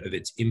consideration of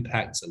its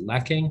impacts are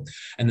lacking,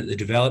 and that the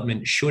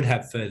development should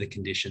have further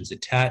conditions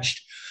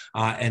attached,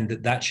 and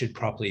that should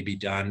properly be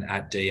done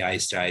at DA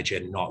stage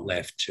and not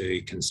left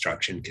to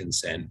construction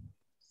consent.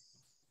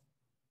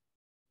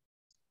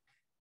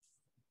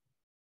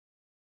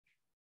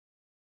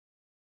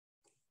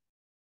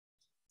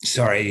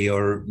 Sorry,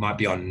 you might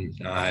be on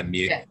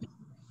mute. Yeah.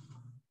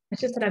 It's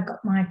just that I've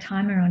got my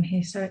timer on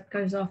here, so it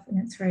goes off and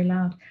it's very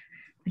loud.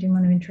 I didn't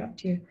want to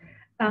interrupt you.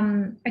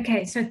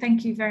 Okay, so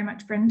thank you very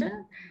much,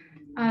 Brendan.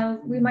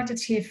 We might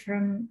just hear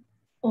from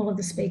all of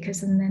the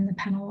speakers and then the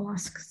panel will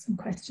ask some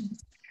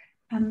questions.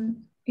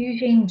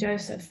 Eugene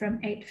Joseph from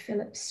 8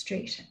 Phillips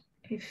Street,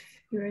 if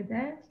you're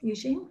there,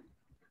 Eugene.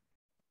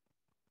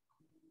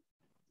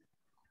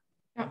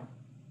 Oh,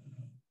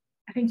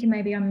 I think you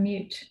may be on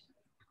mute.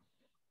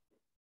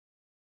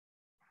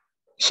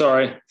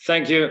 Sorry.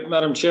 Thank you,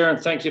 Madam Chair, and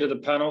thank you to the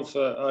panel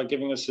for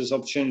giving us this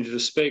opportunity to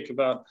speak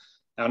about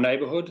our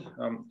neighbourhood.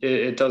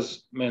 It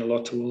does mean a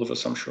lot to all of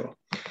us, I'm sure.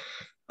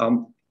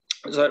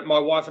 So my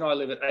wife and I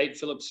live at 8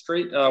 Phillips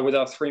Street with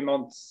our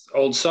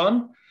 3-month-old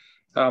son.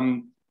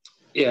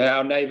 Yeah,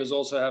 our neighbours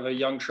also have a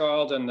young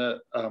child, and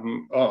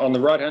on the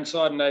right-hand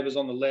side, neighbours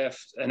on the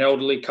left, an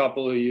elderly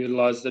couple who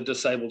utilise the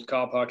disabled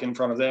car park in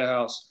front of their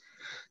house.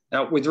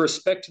 Now, with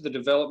respect to the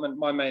development,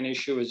 my main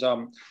issue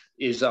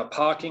is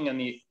parking and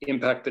the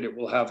impact that it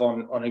will have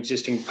on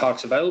existing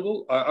parks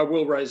available. I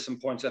will raise some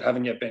points that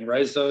haven't yet been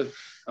raised, though.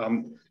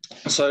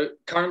 So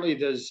currently,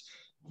 there's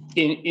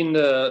in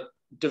the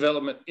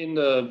development in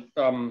the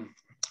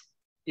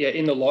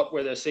lot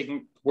where they're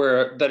seeking,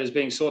 where that is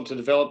being sought to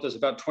develop, there's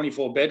about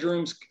 24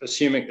 bedrooms,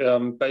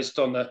 assuming based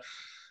on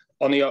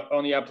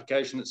the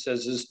application that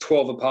says there's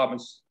 12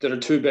 apartments that are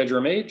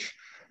 2-bedroom each.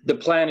 The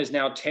plan is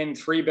now 10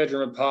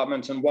 3-bedroom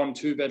apartments and 1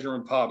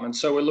 2-bedroom apartment.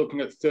 So we're looking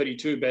at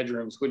 32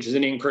 bedrooms, which is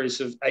an increase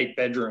of 8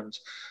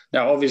 bedrooms.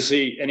 Now,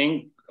 obviously,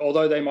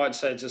 although they might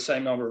say it's the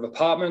same number of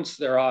apartments,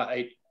 there are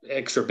 8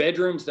 extra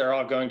bedrooms. There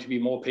are going to be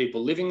more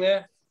people living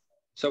there.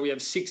 So we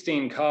have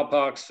 16 car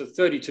parks for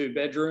 32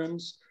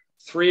 bedrooms,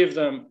 3 of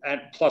them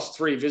plus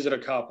 3 visitor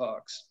car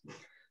parks.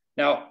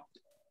 Now,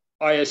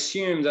 I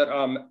assume that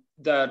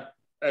that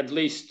at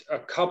least a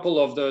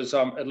couple of those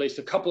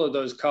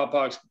car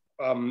parks,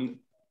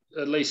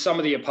 at least some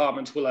of the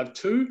apartments will have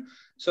 2.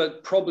 So it's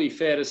probably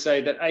fair to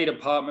say that 8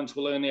 apartments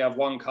will only have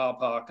 1 car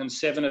park, and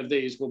 7 of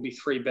these will be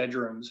 3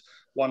 bedrooms.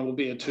 1 will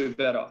be a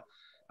 2-bedder.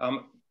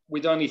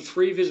 With only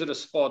 3 visitor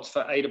spots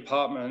for 8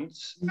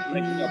 apartments,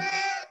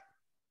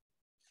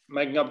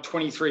 making up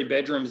 23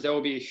 bedrooms, there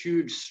will be a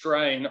huge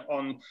strain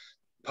on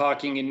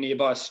parking in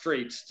nearby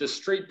streets. The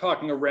street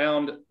parking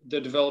around the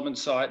development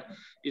site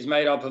is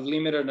made up of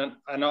limited and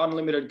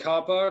unlimited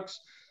car parks.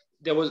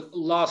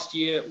 Last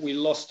year, we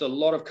lost a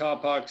lot of car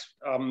parks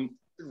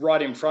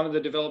right in front of the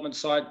development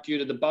site due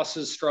to the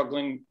buses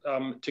struggling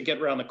to get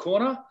around the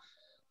corner.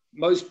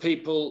 Most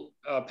people,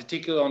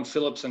 particularly on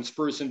Phillips and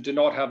Spruson, do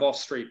not have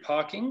off-street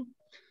parking.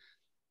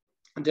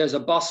 There's a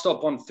bus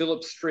stop on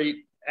Phillips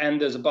Street and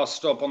there's a bus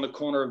stop on the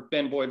corner of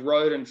Ben Boyd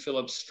Road and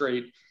Phillips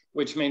Street,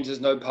 which means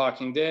there's no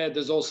parking there.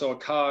 There's also a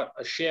car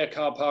share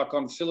car park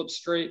on Phillips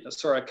Street,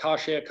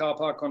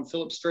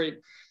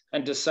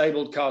 and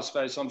disabled car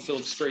space on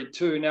Phillips Street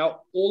too.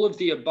 Now, all of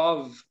the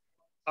above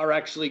are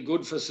actually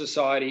good for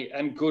society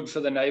and good for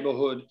the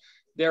neighbourhood.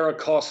 There are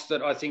costs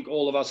that I think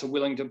all of us are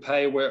willing to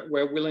pay.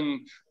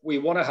 We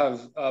want to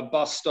have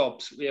bus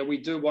stops. Yeah, we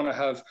do want to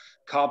have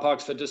car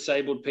parks for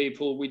disabled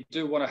people. We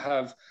do want to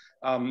have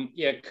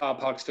car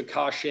parks for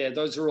car share.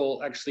 Those are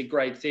all actually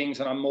great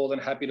things, and I'm more than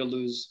happy to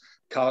lose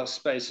car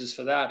spaces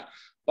for that.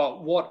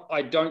 But what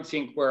I don't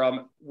think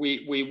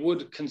we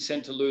would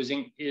consent to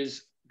losing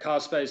is car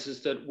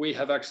spaces that we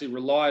have actually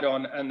relied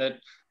on and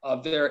that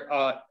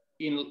are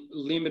in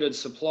limited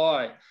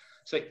supply.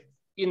 So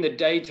in the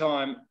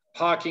daytime,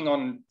 parking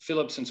on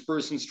Phillips and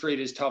Spruson Street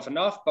is tough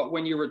enough, but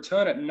when you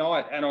return at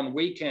night and on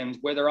weekends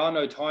where there are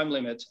no time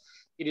limits,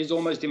 it is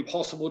almost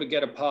impossible to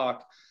get a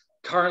park.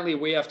 Currently,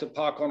 we have to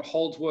park on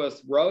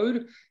Holdsworth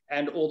Road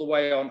and all the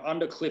way on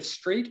Undercliff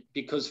Street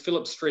because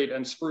Phillips Street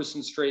and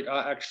Spruson Street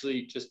are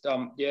actually just,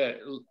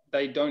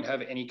 they don't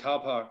have any car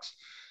parks.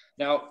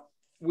 Now,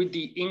 with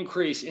the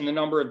increase in the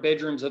number of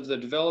bedrooms of the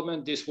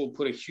development, this will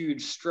put a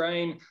huge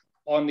strain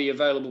on the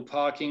available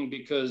parking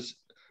because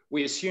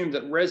we assume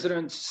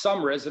that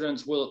some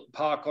residents will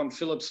park on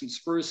Phillips and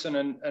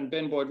Spruson and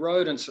Ben Boyd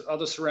Road and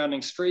other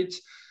surrounding streets,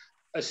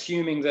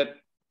 assuming that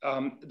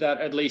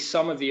that at least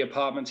some of the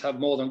apartments have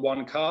more than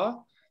 1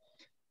 car.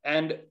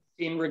 And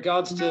in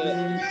regards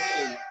to,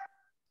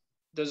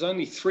 there's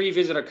only 3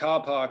 visitor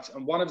car parks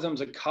and one of them's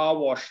a car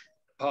wash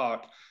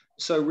park.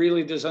 So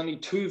really there's only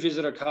 2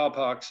 visitor car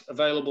parks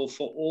available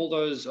for all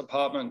those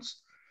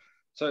apartments.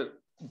 So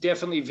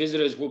definitely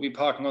visitors will be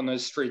parking on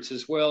those streets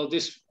as well.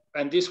 This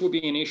will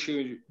be an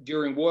issue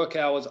during work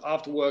hours,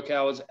 after work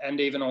hours, and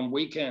even on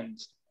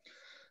weekends.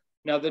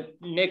 Now, the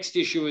next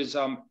issue is,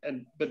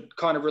 but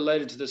kind of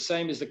related to the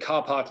same, is the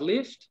car park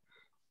lift.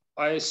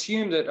 I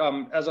assume that,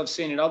 as I've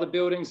seen in other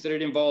buildings, that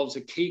it involves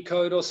a key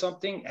code or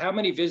something. How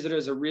many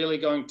visitors are really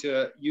going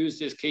to use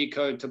this key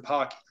code to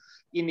park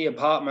in the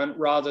apartment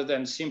rather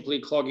than simply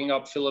clogging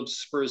up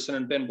Phillips, Spruceton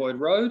and Ben Boyd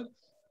Road?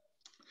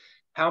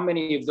 How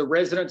many of the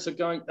residents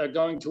are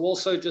going to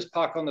also just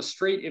park on the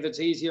street if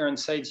it's easier and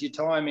saves you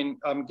time in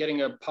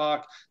getting a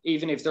park,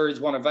 even if there is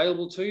one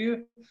available to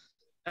you?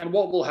 And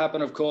what will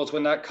happen, of course,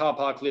 when that car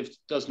park lift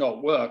does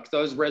not work?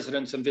 Those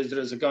residents and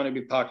visitors are going to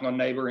be parking on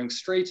neighbouring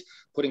streets,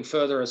 putting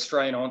further a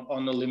strain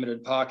on the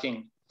limited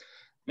parking.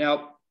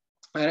 Now,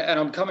 and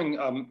I'm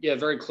coming,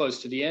 very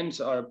close to the end,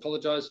 so I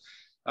apologise.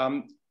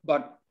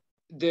 But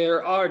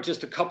there are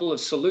just a couple of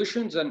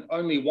solutions and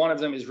only one of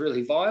them is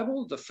really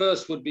viable. The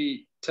first would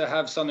be to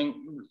have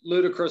something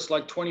ludicrous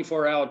like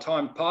 24-hour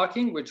timed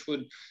parking, which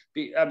would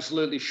be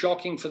absolutely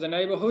shocking for the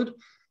neighbourhood.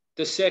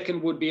 The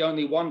second would be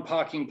only one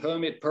parking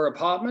permit per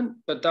apartment,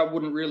 but that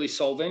wouldn't really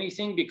solve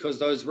anything because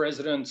those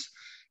residents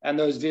and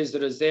those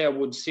visitors there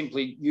would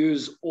simply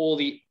use all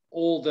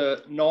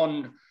the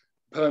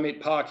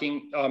non-permit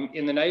parking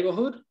in the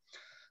neighbourhood.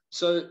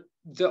 So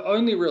the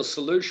only real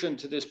solution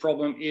to this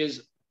problem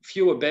is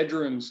fewer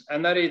bedrooms,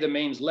 and that either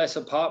means less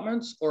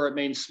apartments or it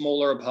means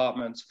smaller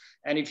apartments.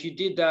 And if you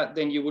did that,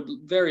 then you would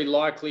very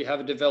likely have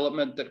a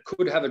development that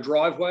could have a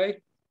driveway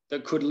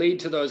that could lead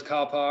to those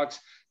car parks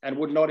and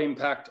would not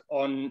impact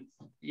on,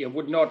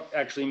 would not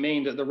actually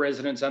mean that the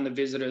residents and the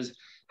visitors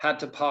had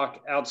to park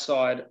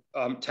outside,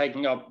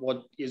 taking up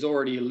what is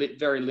already a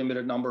very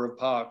limited number of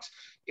parks.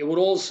 It would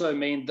also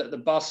mean that the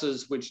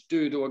buses, which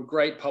do a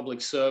great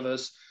public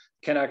service,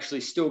 can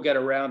actually still get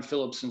around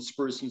Phillips and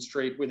Spruceton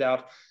Street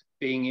without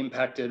being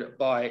impacted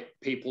by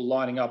people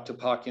lining up to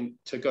park in,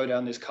 to go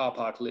down this car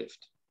park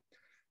lift.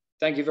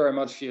 Thank you very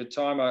much for your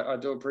time. I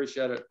do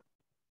appreciate it.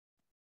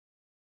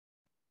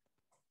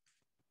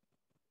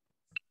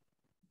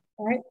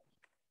 All right,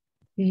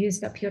 you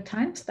used up your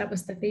time, so that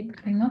was the feed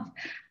coming off.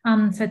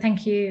 So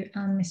thank you,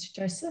 Mr.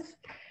 Joseph.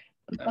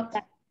 We've got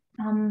that.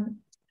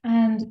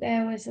 And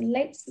there was a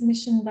late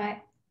submission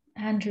by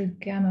Andrew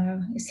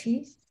Gamo. Is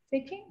he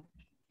speaking?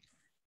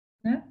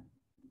 No?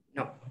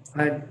 No.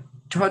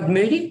 Todd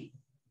Moody?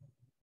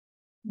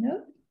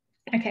 No?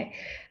 Okay.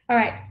 All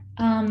right.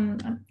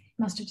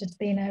 Must have just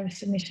been a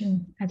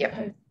submission as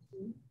opposed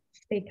to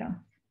speaker.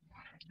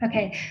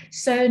 Okay.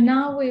 So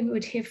now we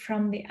would hear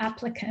from the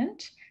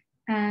applicant.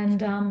 And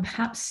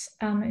perhaps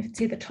if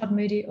it's either Todd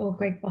Moody or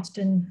Greg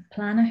Boston,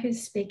 planner,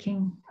 who's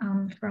speaking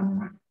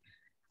from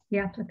the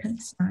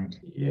applicant's side.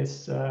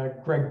 Yes,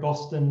 Greg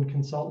Boston,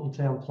 consultant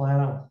town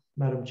planner,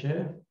 Madam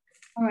Chair.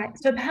 All right,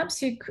 so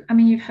perhaps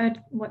you've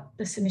heard what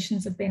the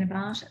submissions have been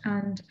about,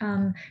 and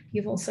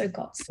you've also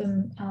got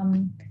some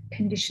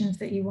conditions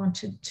that you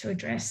wanted to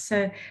address.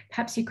 So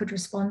perhaps you could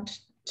respond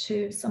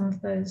to some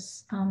of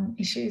those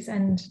issues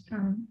and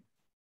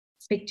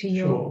speak to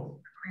your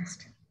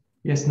request.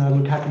 Yes, no,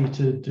 look, happy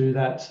to do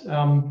that.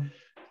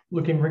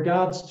 Look, in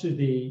regards to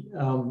the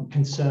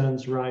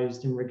concerns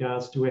raised in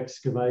regards to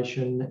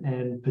excavation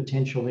and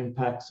potential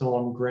impacts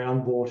on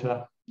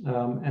groundwater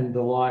and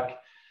the like,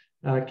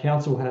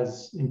 Council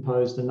has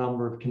imposed a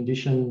number of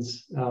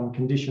conditions.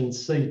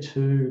 Conditions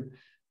C2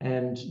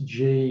 and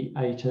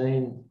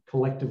G18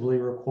 collectively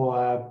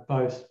require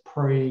both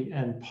pre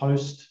and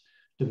post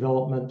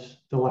development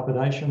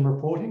dilapidation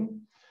reporting.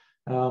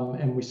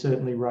 And we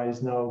certainly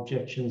raise no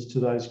objections to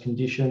those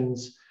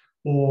conditions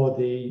or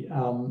the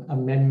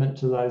amendment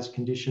to those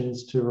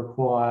conditions to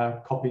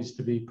require copies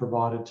to be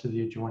provided to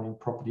the adjoining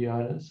property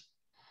owners.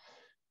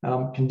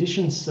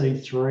 Condition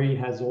C3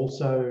 has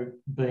also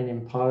been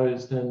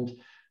imposed, and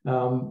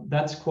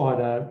that's quite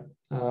a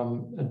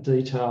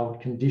detailed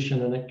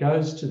condition, and it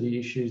goes to the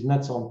issues, and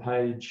that's on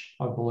page,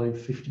 I believe,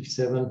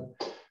 57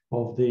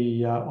 of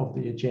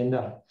the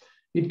agenda.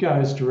 It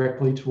goes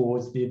directly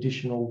towards the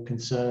additional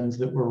concerns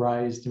that were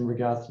raised in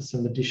regards to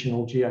some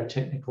additional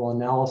geotechnical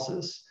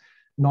analysis,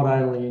 not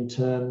only in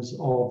terms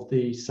of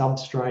the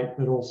substrate,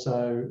 but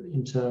also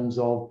in terms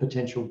of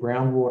potential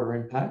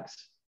groundwater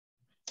impacts.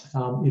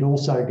 It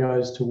also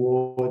goes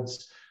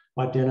towards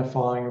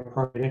identifying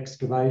appropriate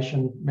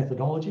excavation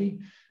methodology,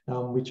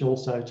 which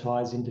also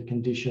ties into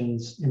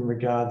conditions in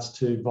regards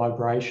to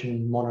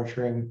vibration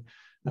monitoring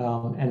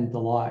and the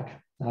like.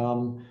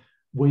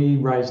 We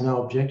raise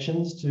no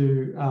objections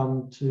to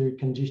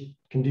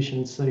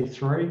condition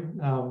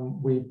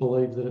C3. We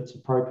believe that it's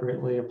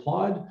appropriately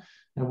applied,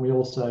 and we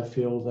also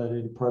feel that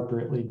it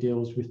appropriately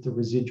deals with the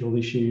residual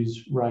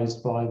issues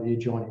raised by the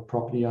adjoining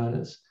property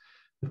owners.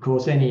 Of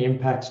course, any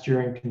impacts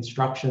during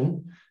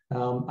construction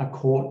are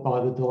caught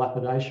by the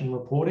dilapidation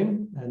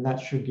reporting, and that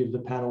should give the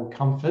panel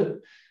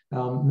comfort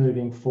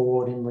moving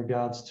forward in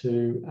regards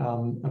to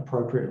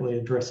appropriately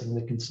addressing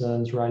the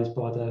concerns raised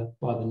by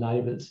the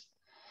neighbours.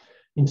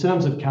 In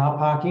terms of car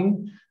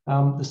parking,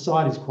 the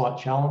site is quite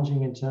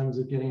challenging in terms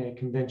of getting a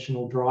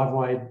conventional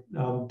driveway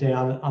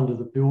down under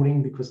the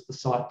building because the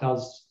site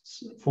does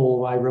fall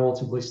away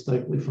relatively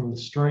steeply from the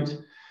street.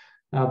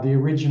 The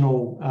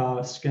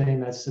original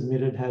scheme as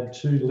submitted had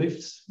two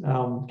lifts,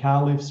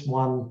 car lifts,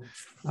 one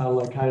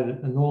located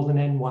at the northern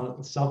end, one at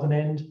the southern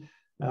end.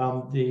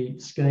 The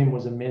scheme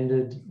was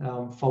amended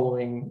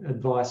following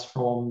advice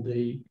from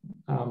the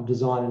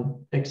Design and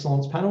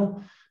Excellence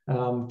panel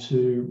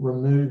to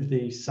remove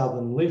the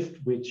southern lift,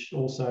 which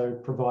also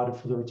provided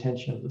for the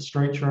retention of the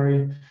street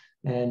tree,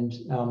 and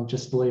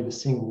just leave a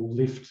single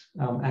lift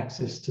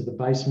access to the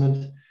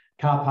basement.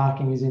 Car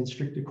parking is in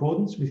strict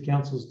accordance with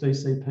Council's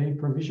DCP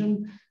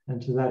provision,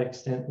 and to that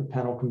extent, the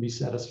panel can be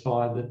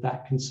satisfied that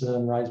that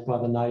concern raised by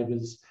the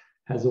neighbours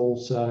has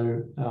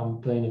also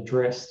been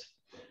addressed.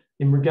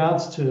 In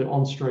regards to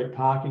on-street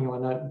parking, I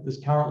note that there's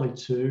currently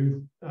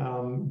 2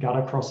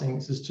 gutter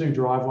crossings. There's 2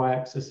 driveway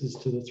accesses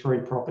to the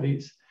 3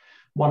 properties.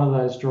 One of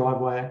those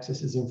driveway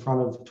accesses in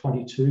front of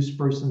 22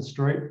 Spruceland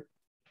Street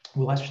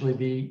will actually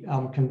be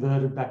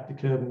converted back to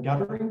curb and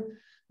guttering.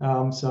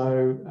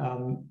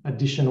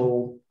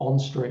 Additional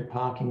on-street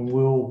parking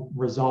will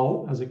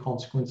result as a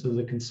consequence of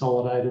the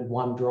consolidated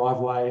 1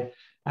 driveway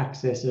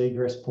access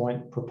egress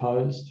point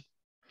proposed.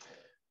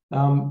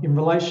 In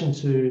relation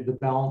to the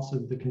balance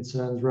of the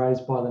concerns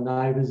raised by the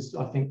neighbours,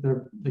 I think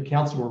the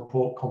council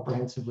report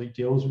comprehensively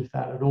deals with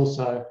that. It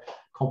also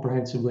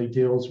comprehensively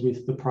deals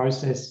with the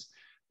process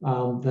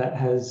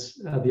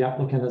that the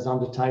applicant has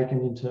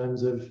undertaken in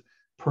terms of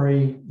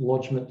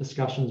pre-lodgement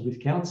discussions with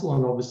council,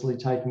 and obviously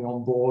taking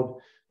on board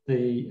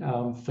the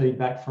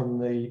feedback from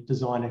the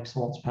Design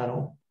Excellence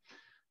panel.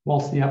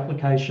 Whilst the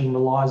application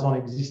relies on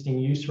existing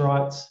use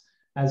rights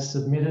as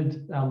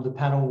submitted, the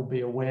panel will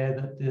be aware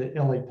that the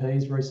LEP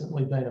has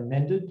recently been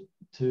amended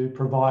to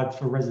provide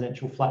for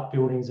residential flat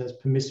buildings as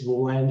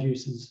permissible land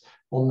uses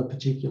on the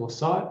particular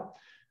site.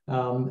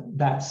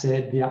 That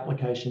said, the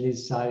application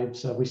is saved,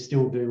 so we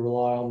still do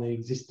rely on the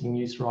existing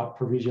use right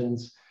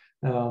provisions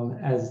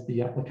as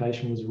the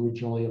application was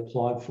originally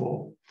applied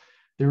for.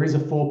 There is a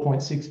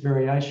 4.6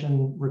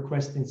 variation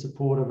request in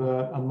support of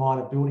a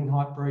minor building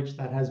height breach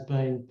that has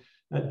been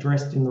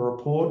addressed in the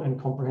report and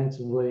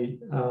comprehensively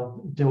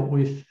dealt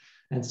with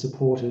and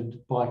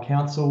supported by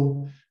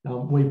council.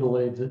 We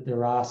believe that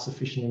there are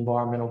sufficient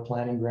environmental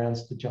planning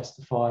grounds to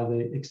justify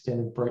the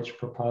extended breach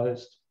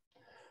proposed.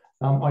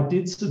 I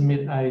did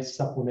submit a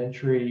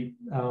supplementary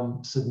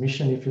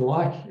submission, if you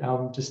like,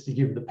 just to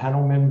give the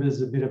panel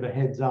members a bit of a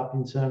heads up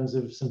in terms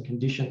of some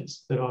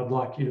conditions that I'd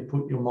like you to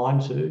put your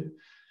mind to.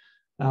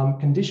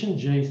 Condition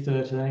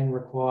G13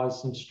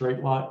 requires some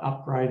streetlight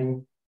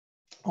upgrading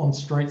on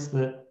streets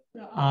that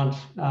aren't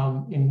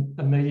in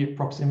immediate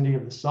proximity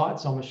of the site.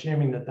 So I'm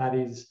assuming that that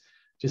is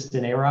just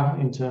an error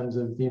in terms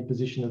of the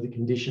imposition of the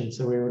condition.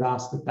 So we would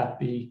ask that that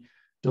be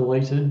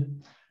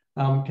deleted.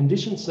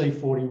 Condition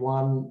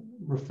C41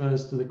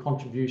 refers to the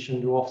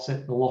contribution to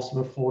offset the loss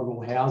of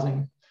affordable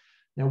housing.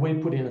 Now, we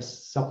put in a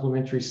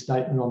supplementary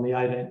statement on the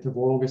 18th of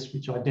August,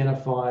 which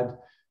identified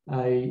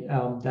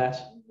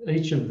that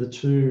each of the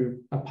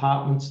 2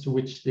 apartments to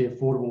which the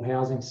affordable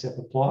housing SEP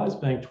applies,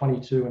 being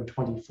 22 and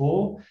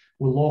 24,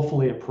 were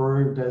lawfully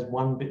approved as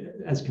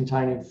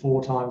containing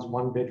 4 times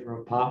 1 bedroom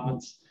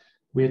apartments.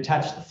 We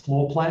attached the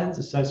floor plans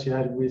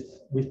associated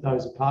with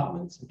those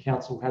apartments, and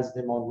council has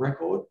them on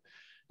record.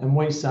 And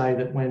we say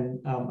that when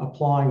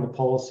applying the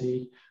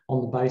policy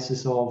on the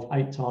basis of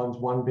 8 times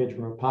 1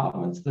 bedroom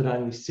apartments, that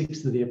only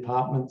 6 of the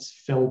apartments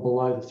fell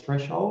below the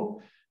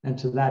threshold. And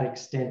to that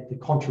extent, the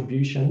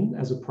contribution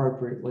as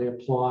appropriately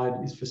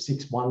applied is for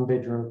 6 1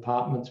 bedroom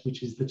apartments,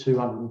 which is the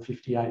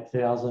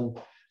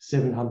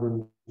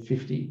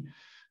 258,750.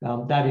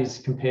 That is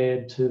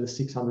compared to the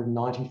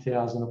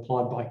 690,000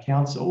 applied by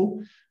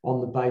council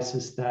on the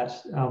basis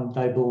that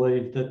they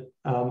believe that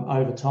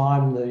over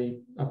time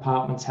the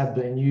apartments have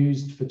been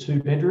used for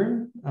 2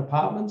 bedroom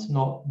apartments,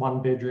 not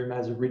 1 bedroom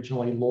as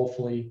originally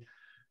lawfully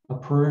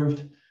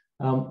approved.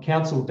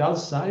 Council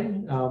does say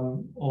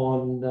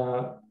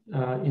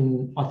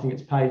in, I think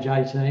it's page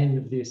 18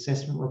 of the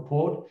assessment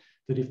report,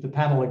 that if the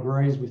panel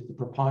agrees with the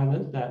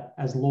proponent that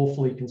as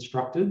lawfully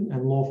constructed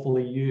and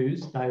lawfully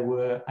used, they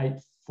were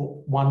 8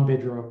 1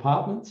 bedroom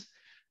apartments,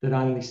 that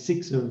only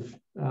 6 of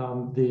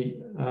the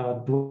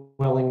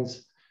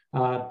dwellings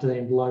are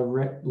deemed low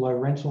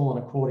rental, and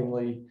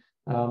accordingly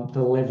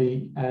the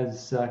levy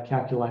as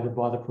calculated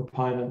by the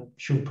proponent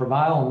should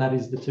prevail, and that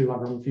is the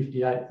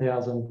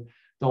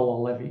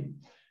 $258,000 levy.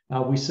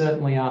 We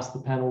certainly ask the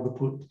panel to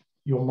put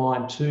your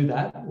mind to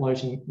that,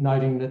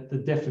 noting that the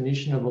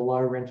definition of a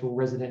low rental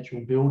residential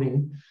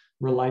building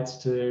relates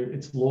to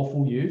its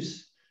lawful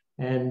use,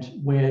 and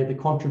where the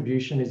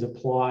contribution is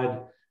applied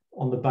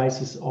on the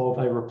basis of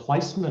a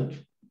replacement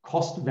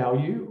cost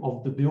value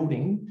of the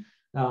building,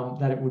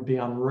 that it would be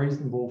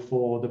unreasonable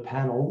for the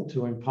panel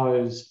to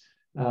impose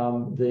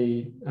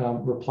the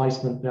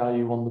replacement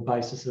value on the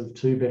basis of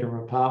 2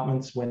 bedroom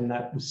apartments when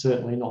that was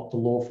certainly not the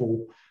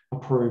lawful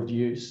approved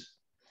use.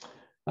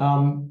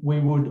 We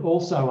would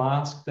also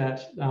ask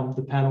that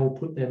the panel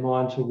put their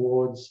mind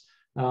towards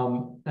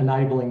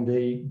enabling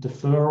the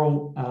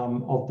deferral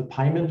of the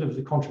payment of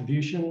the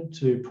contribution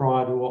to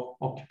prior to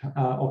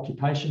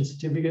occupation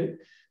certificate.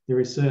 There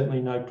is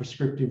certainly no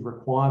prescriptive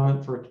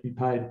requirement for it to be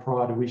paid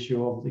prior to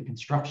issue of the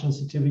construction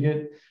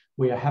certificate.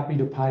 We are happy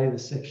to pay the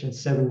section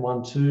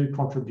 712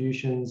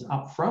 contributions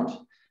up front.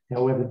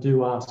 however,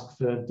 do ask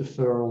for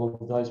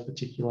deferral of those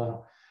particular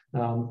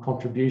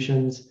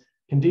contributions.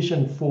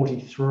 Condition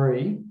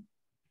 43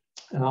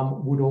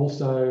 would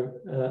also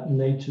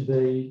need to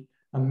be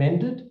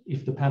amended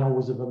if the panel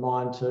was of a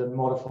mind to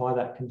modify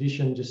that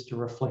condition just to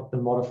reflect the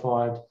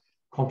modified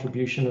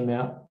contribution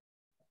amount.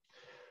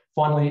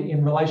 Finally,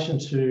 in relation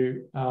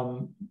to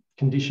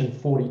condition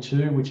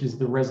 42, which is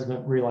the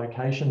resident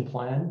relocation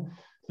plan,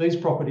 these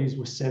properties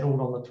were settled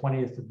on the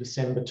 20th of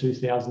December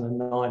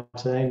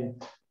 2019.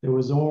 There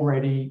was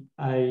already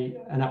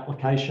an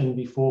application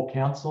before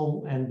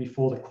council and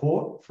before the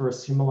court for a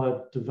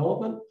similar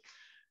development.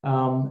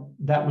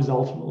 That was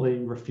ultimately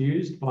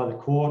refused by the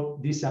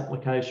court. This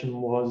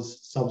application was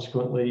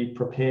subsequently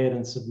prepared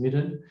and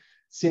submitted.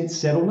 Since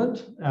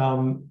settlement,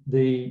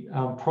 the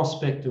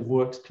prospect of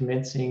works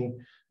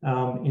commencing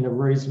in a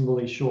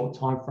reasonably short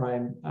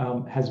timeframe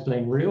has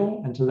been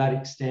real, and to that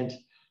extent,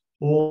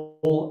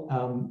 all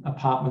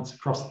apartments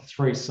across the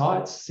 3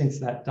 sites since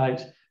that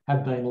date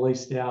have been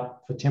leased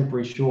out for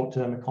temporary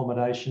short-term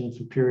accommodation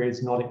for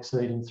periods not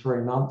exceeding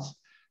 3 months.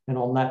 And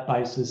on that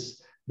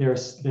basis, there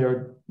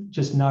are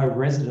just no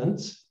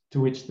residents to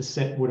which the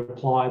set would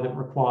apply that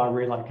require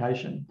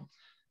relocation.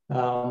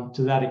 To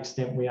that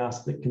extent, we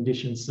ask that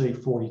condition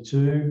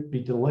C42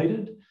 be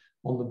deleted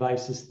on the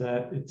basis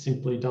that it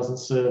simply doesn't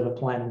serve a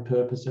planning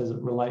purpose as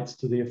it relates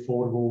to the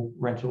affordable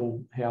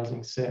rental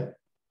housing set.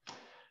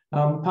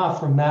 Apart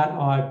from that,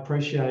 I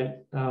appreciate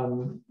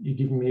you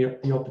giving me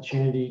the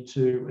opportunity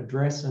to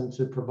address and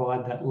to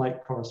provide that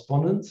late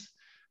correspondence,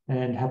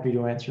 and happy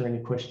to answer any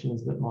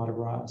questions that might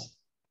arise.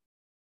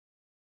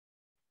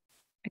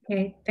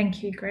 Okay,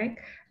 thank you, Greg.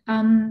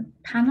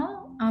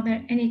 Panel, are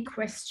there any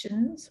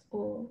questions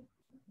or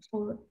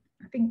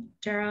I think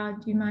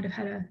Gerard, you might have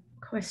had a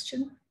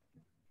question.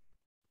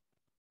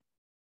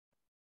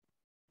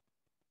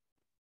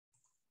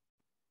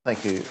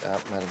 Thank you,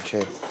 Madam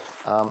Chair.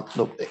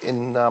 Look,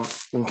 in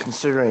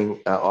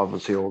considering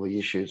obviously all the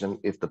issues, and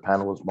if the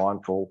panel is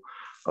mindful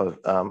of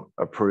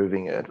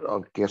approving it, I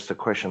guess the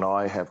question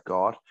I have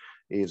got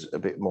is a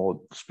bit more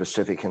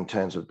specific in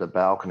terms of the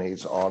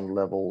balconies on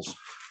levels,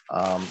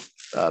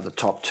 the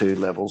top 2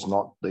 levels,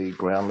 not the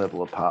ground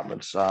level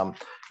apartments.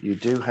 You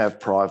do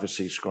have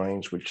privacy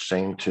screens which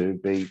seem to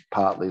be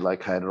partly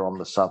located on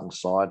the southern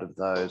side of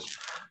those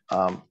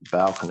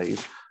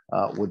balconies.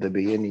 Would there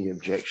be any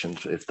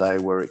objections if they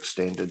were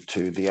extended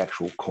to the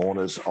actual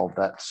corners of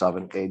that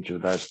southern edge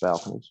of those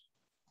balconies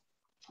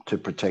to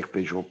protect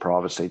visual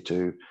privacy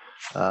to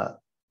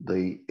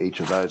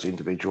each of those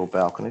individual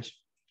balconies?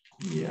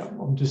 Yeah,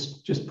 I'm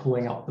just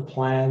pulling up the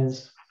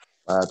plans.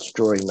 It's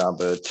drawing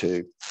number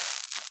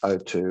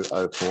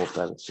 20204,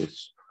 that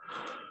exists.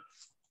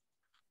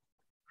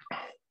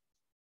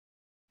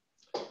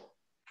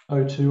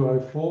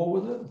 0204,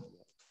 was it?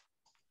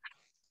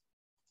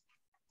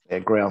 Yeah,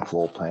 ground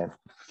floor plan.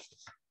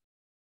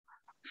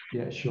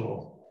 Yeah,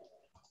 sure.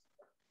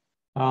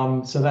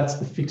 So that's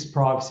the fixed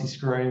privacy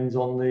screens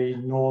on the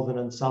northern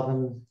and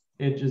southern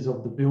edges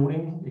of the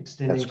building,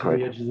 extending to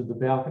the edges of the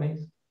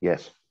balconies?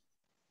 Yes.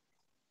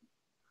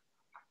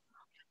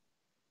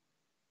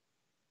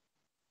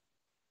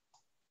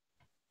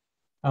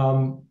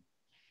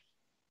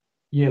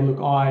 Yeah, look,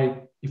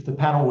 if the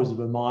panel was of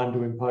a mind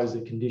to impose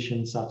a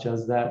condition such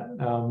as that,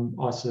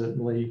 I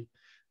certainly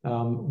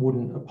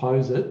wouldn't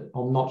oppose it.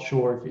 I'm not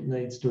sure if it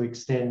needs to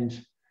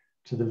extend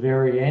to the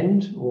very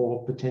end,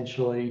 or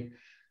potentially,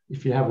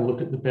 if you have a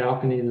look at the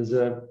balcony, there's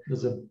a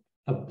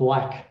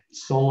black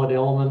solid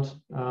element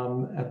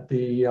at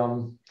the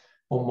on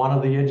one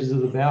of the edges of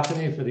the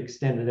balcony. If it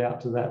extended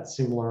out to that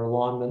similar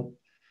alignment,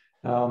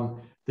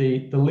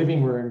 the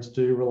living rooms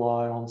do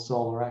rely on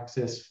solar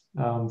access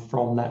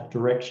from that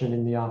direction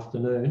in the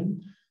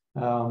afternoon.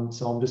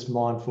 So I'm just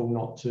mindful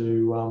not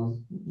to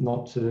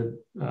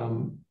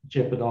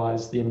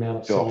jeopardise the amount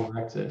of solar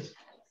access.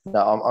 No,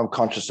 I'm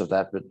conscious of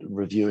that, but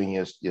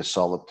reviewing your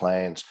solar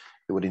plans,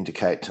 it would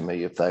indicate to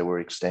me if they were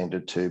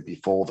extended to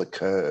before the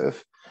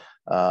curve,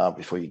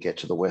 before you get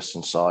to the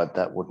western side,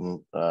 that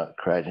wouldn't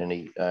create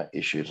any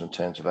issues in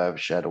terms of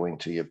overshadowing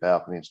to your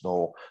balconies,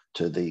 nor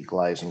to the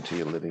glazing to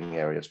your living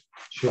areas,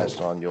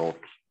 based on your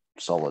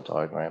solar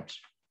diagrams.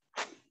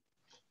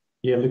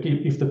 Yeah, look,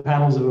 if the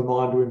panels have a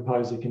mind to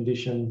impose a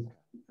condition,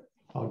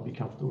 I would be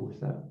comfortable with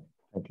that.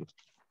 Thank you.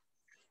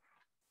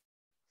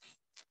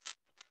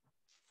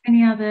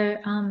 Any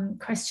other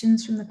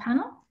questions from the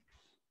panel?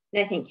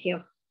 No, thank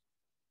you.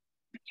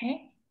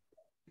 Okay.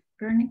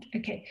 Veronica,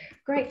 okay,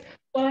 great.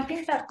 Well, I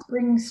think that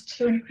brings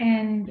to an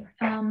end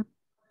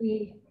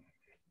the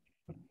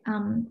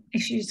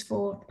issues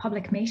for the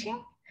public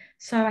meeting.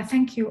 So I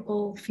thank you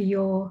all for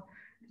your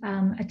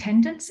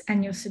attendance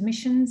and your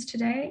submissions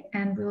today,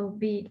 and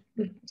we've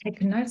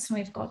taken notes and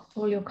we've got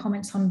all your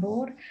comments on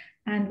board,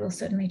 and we'll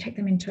certainly take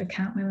them into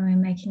account when we're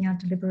making our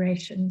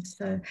deliberations.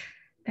 So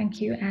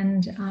thank you,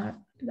 and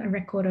a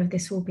record of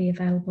this will be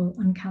available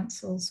on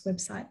Council's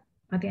website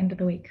by the end of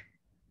the week.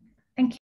 Thank you.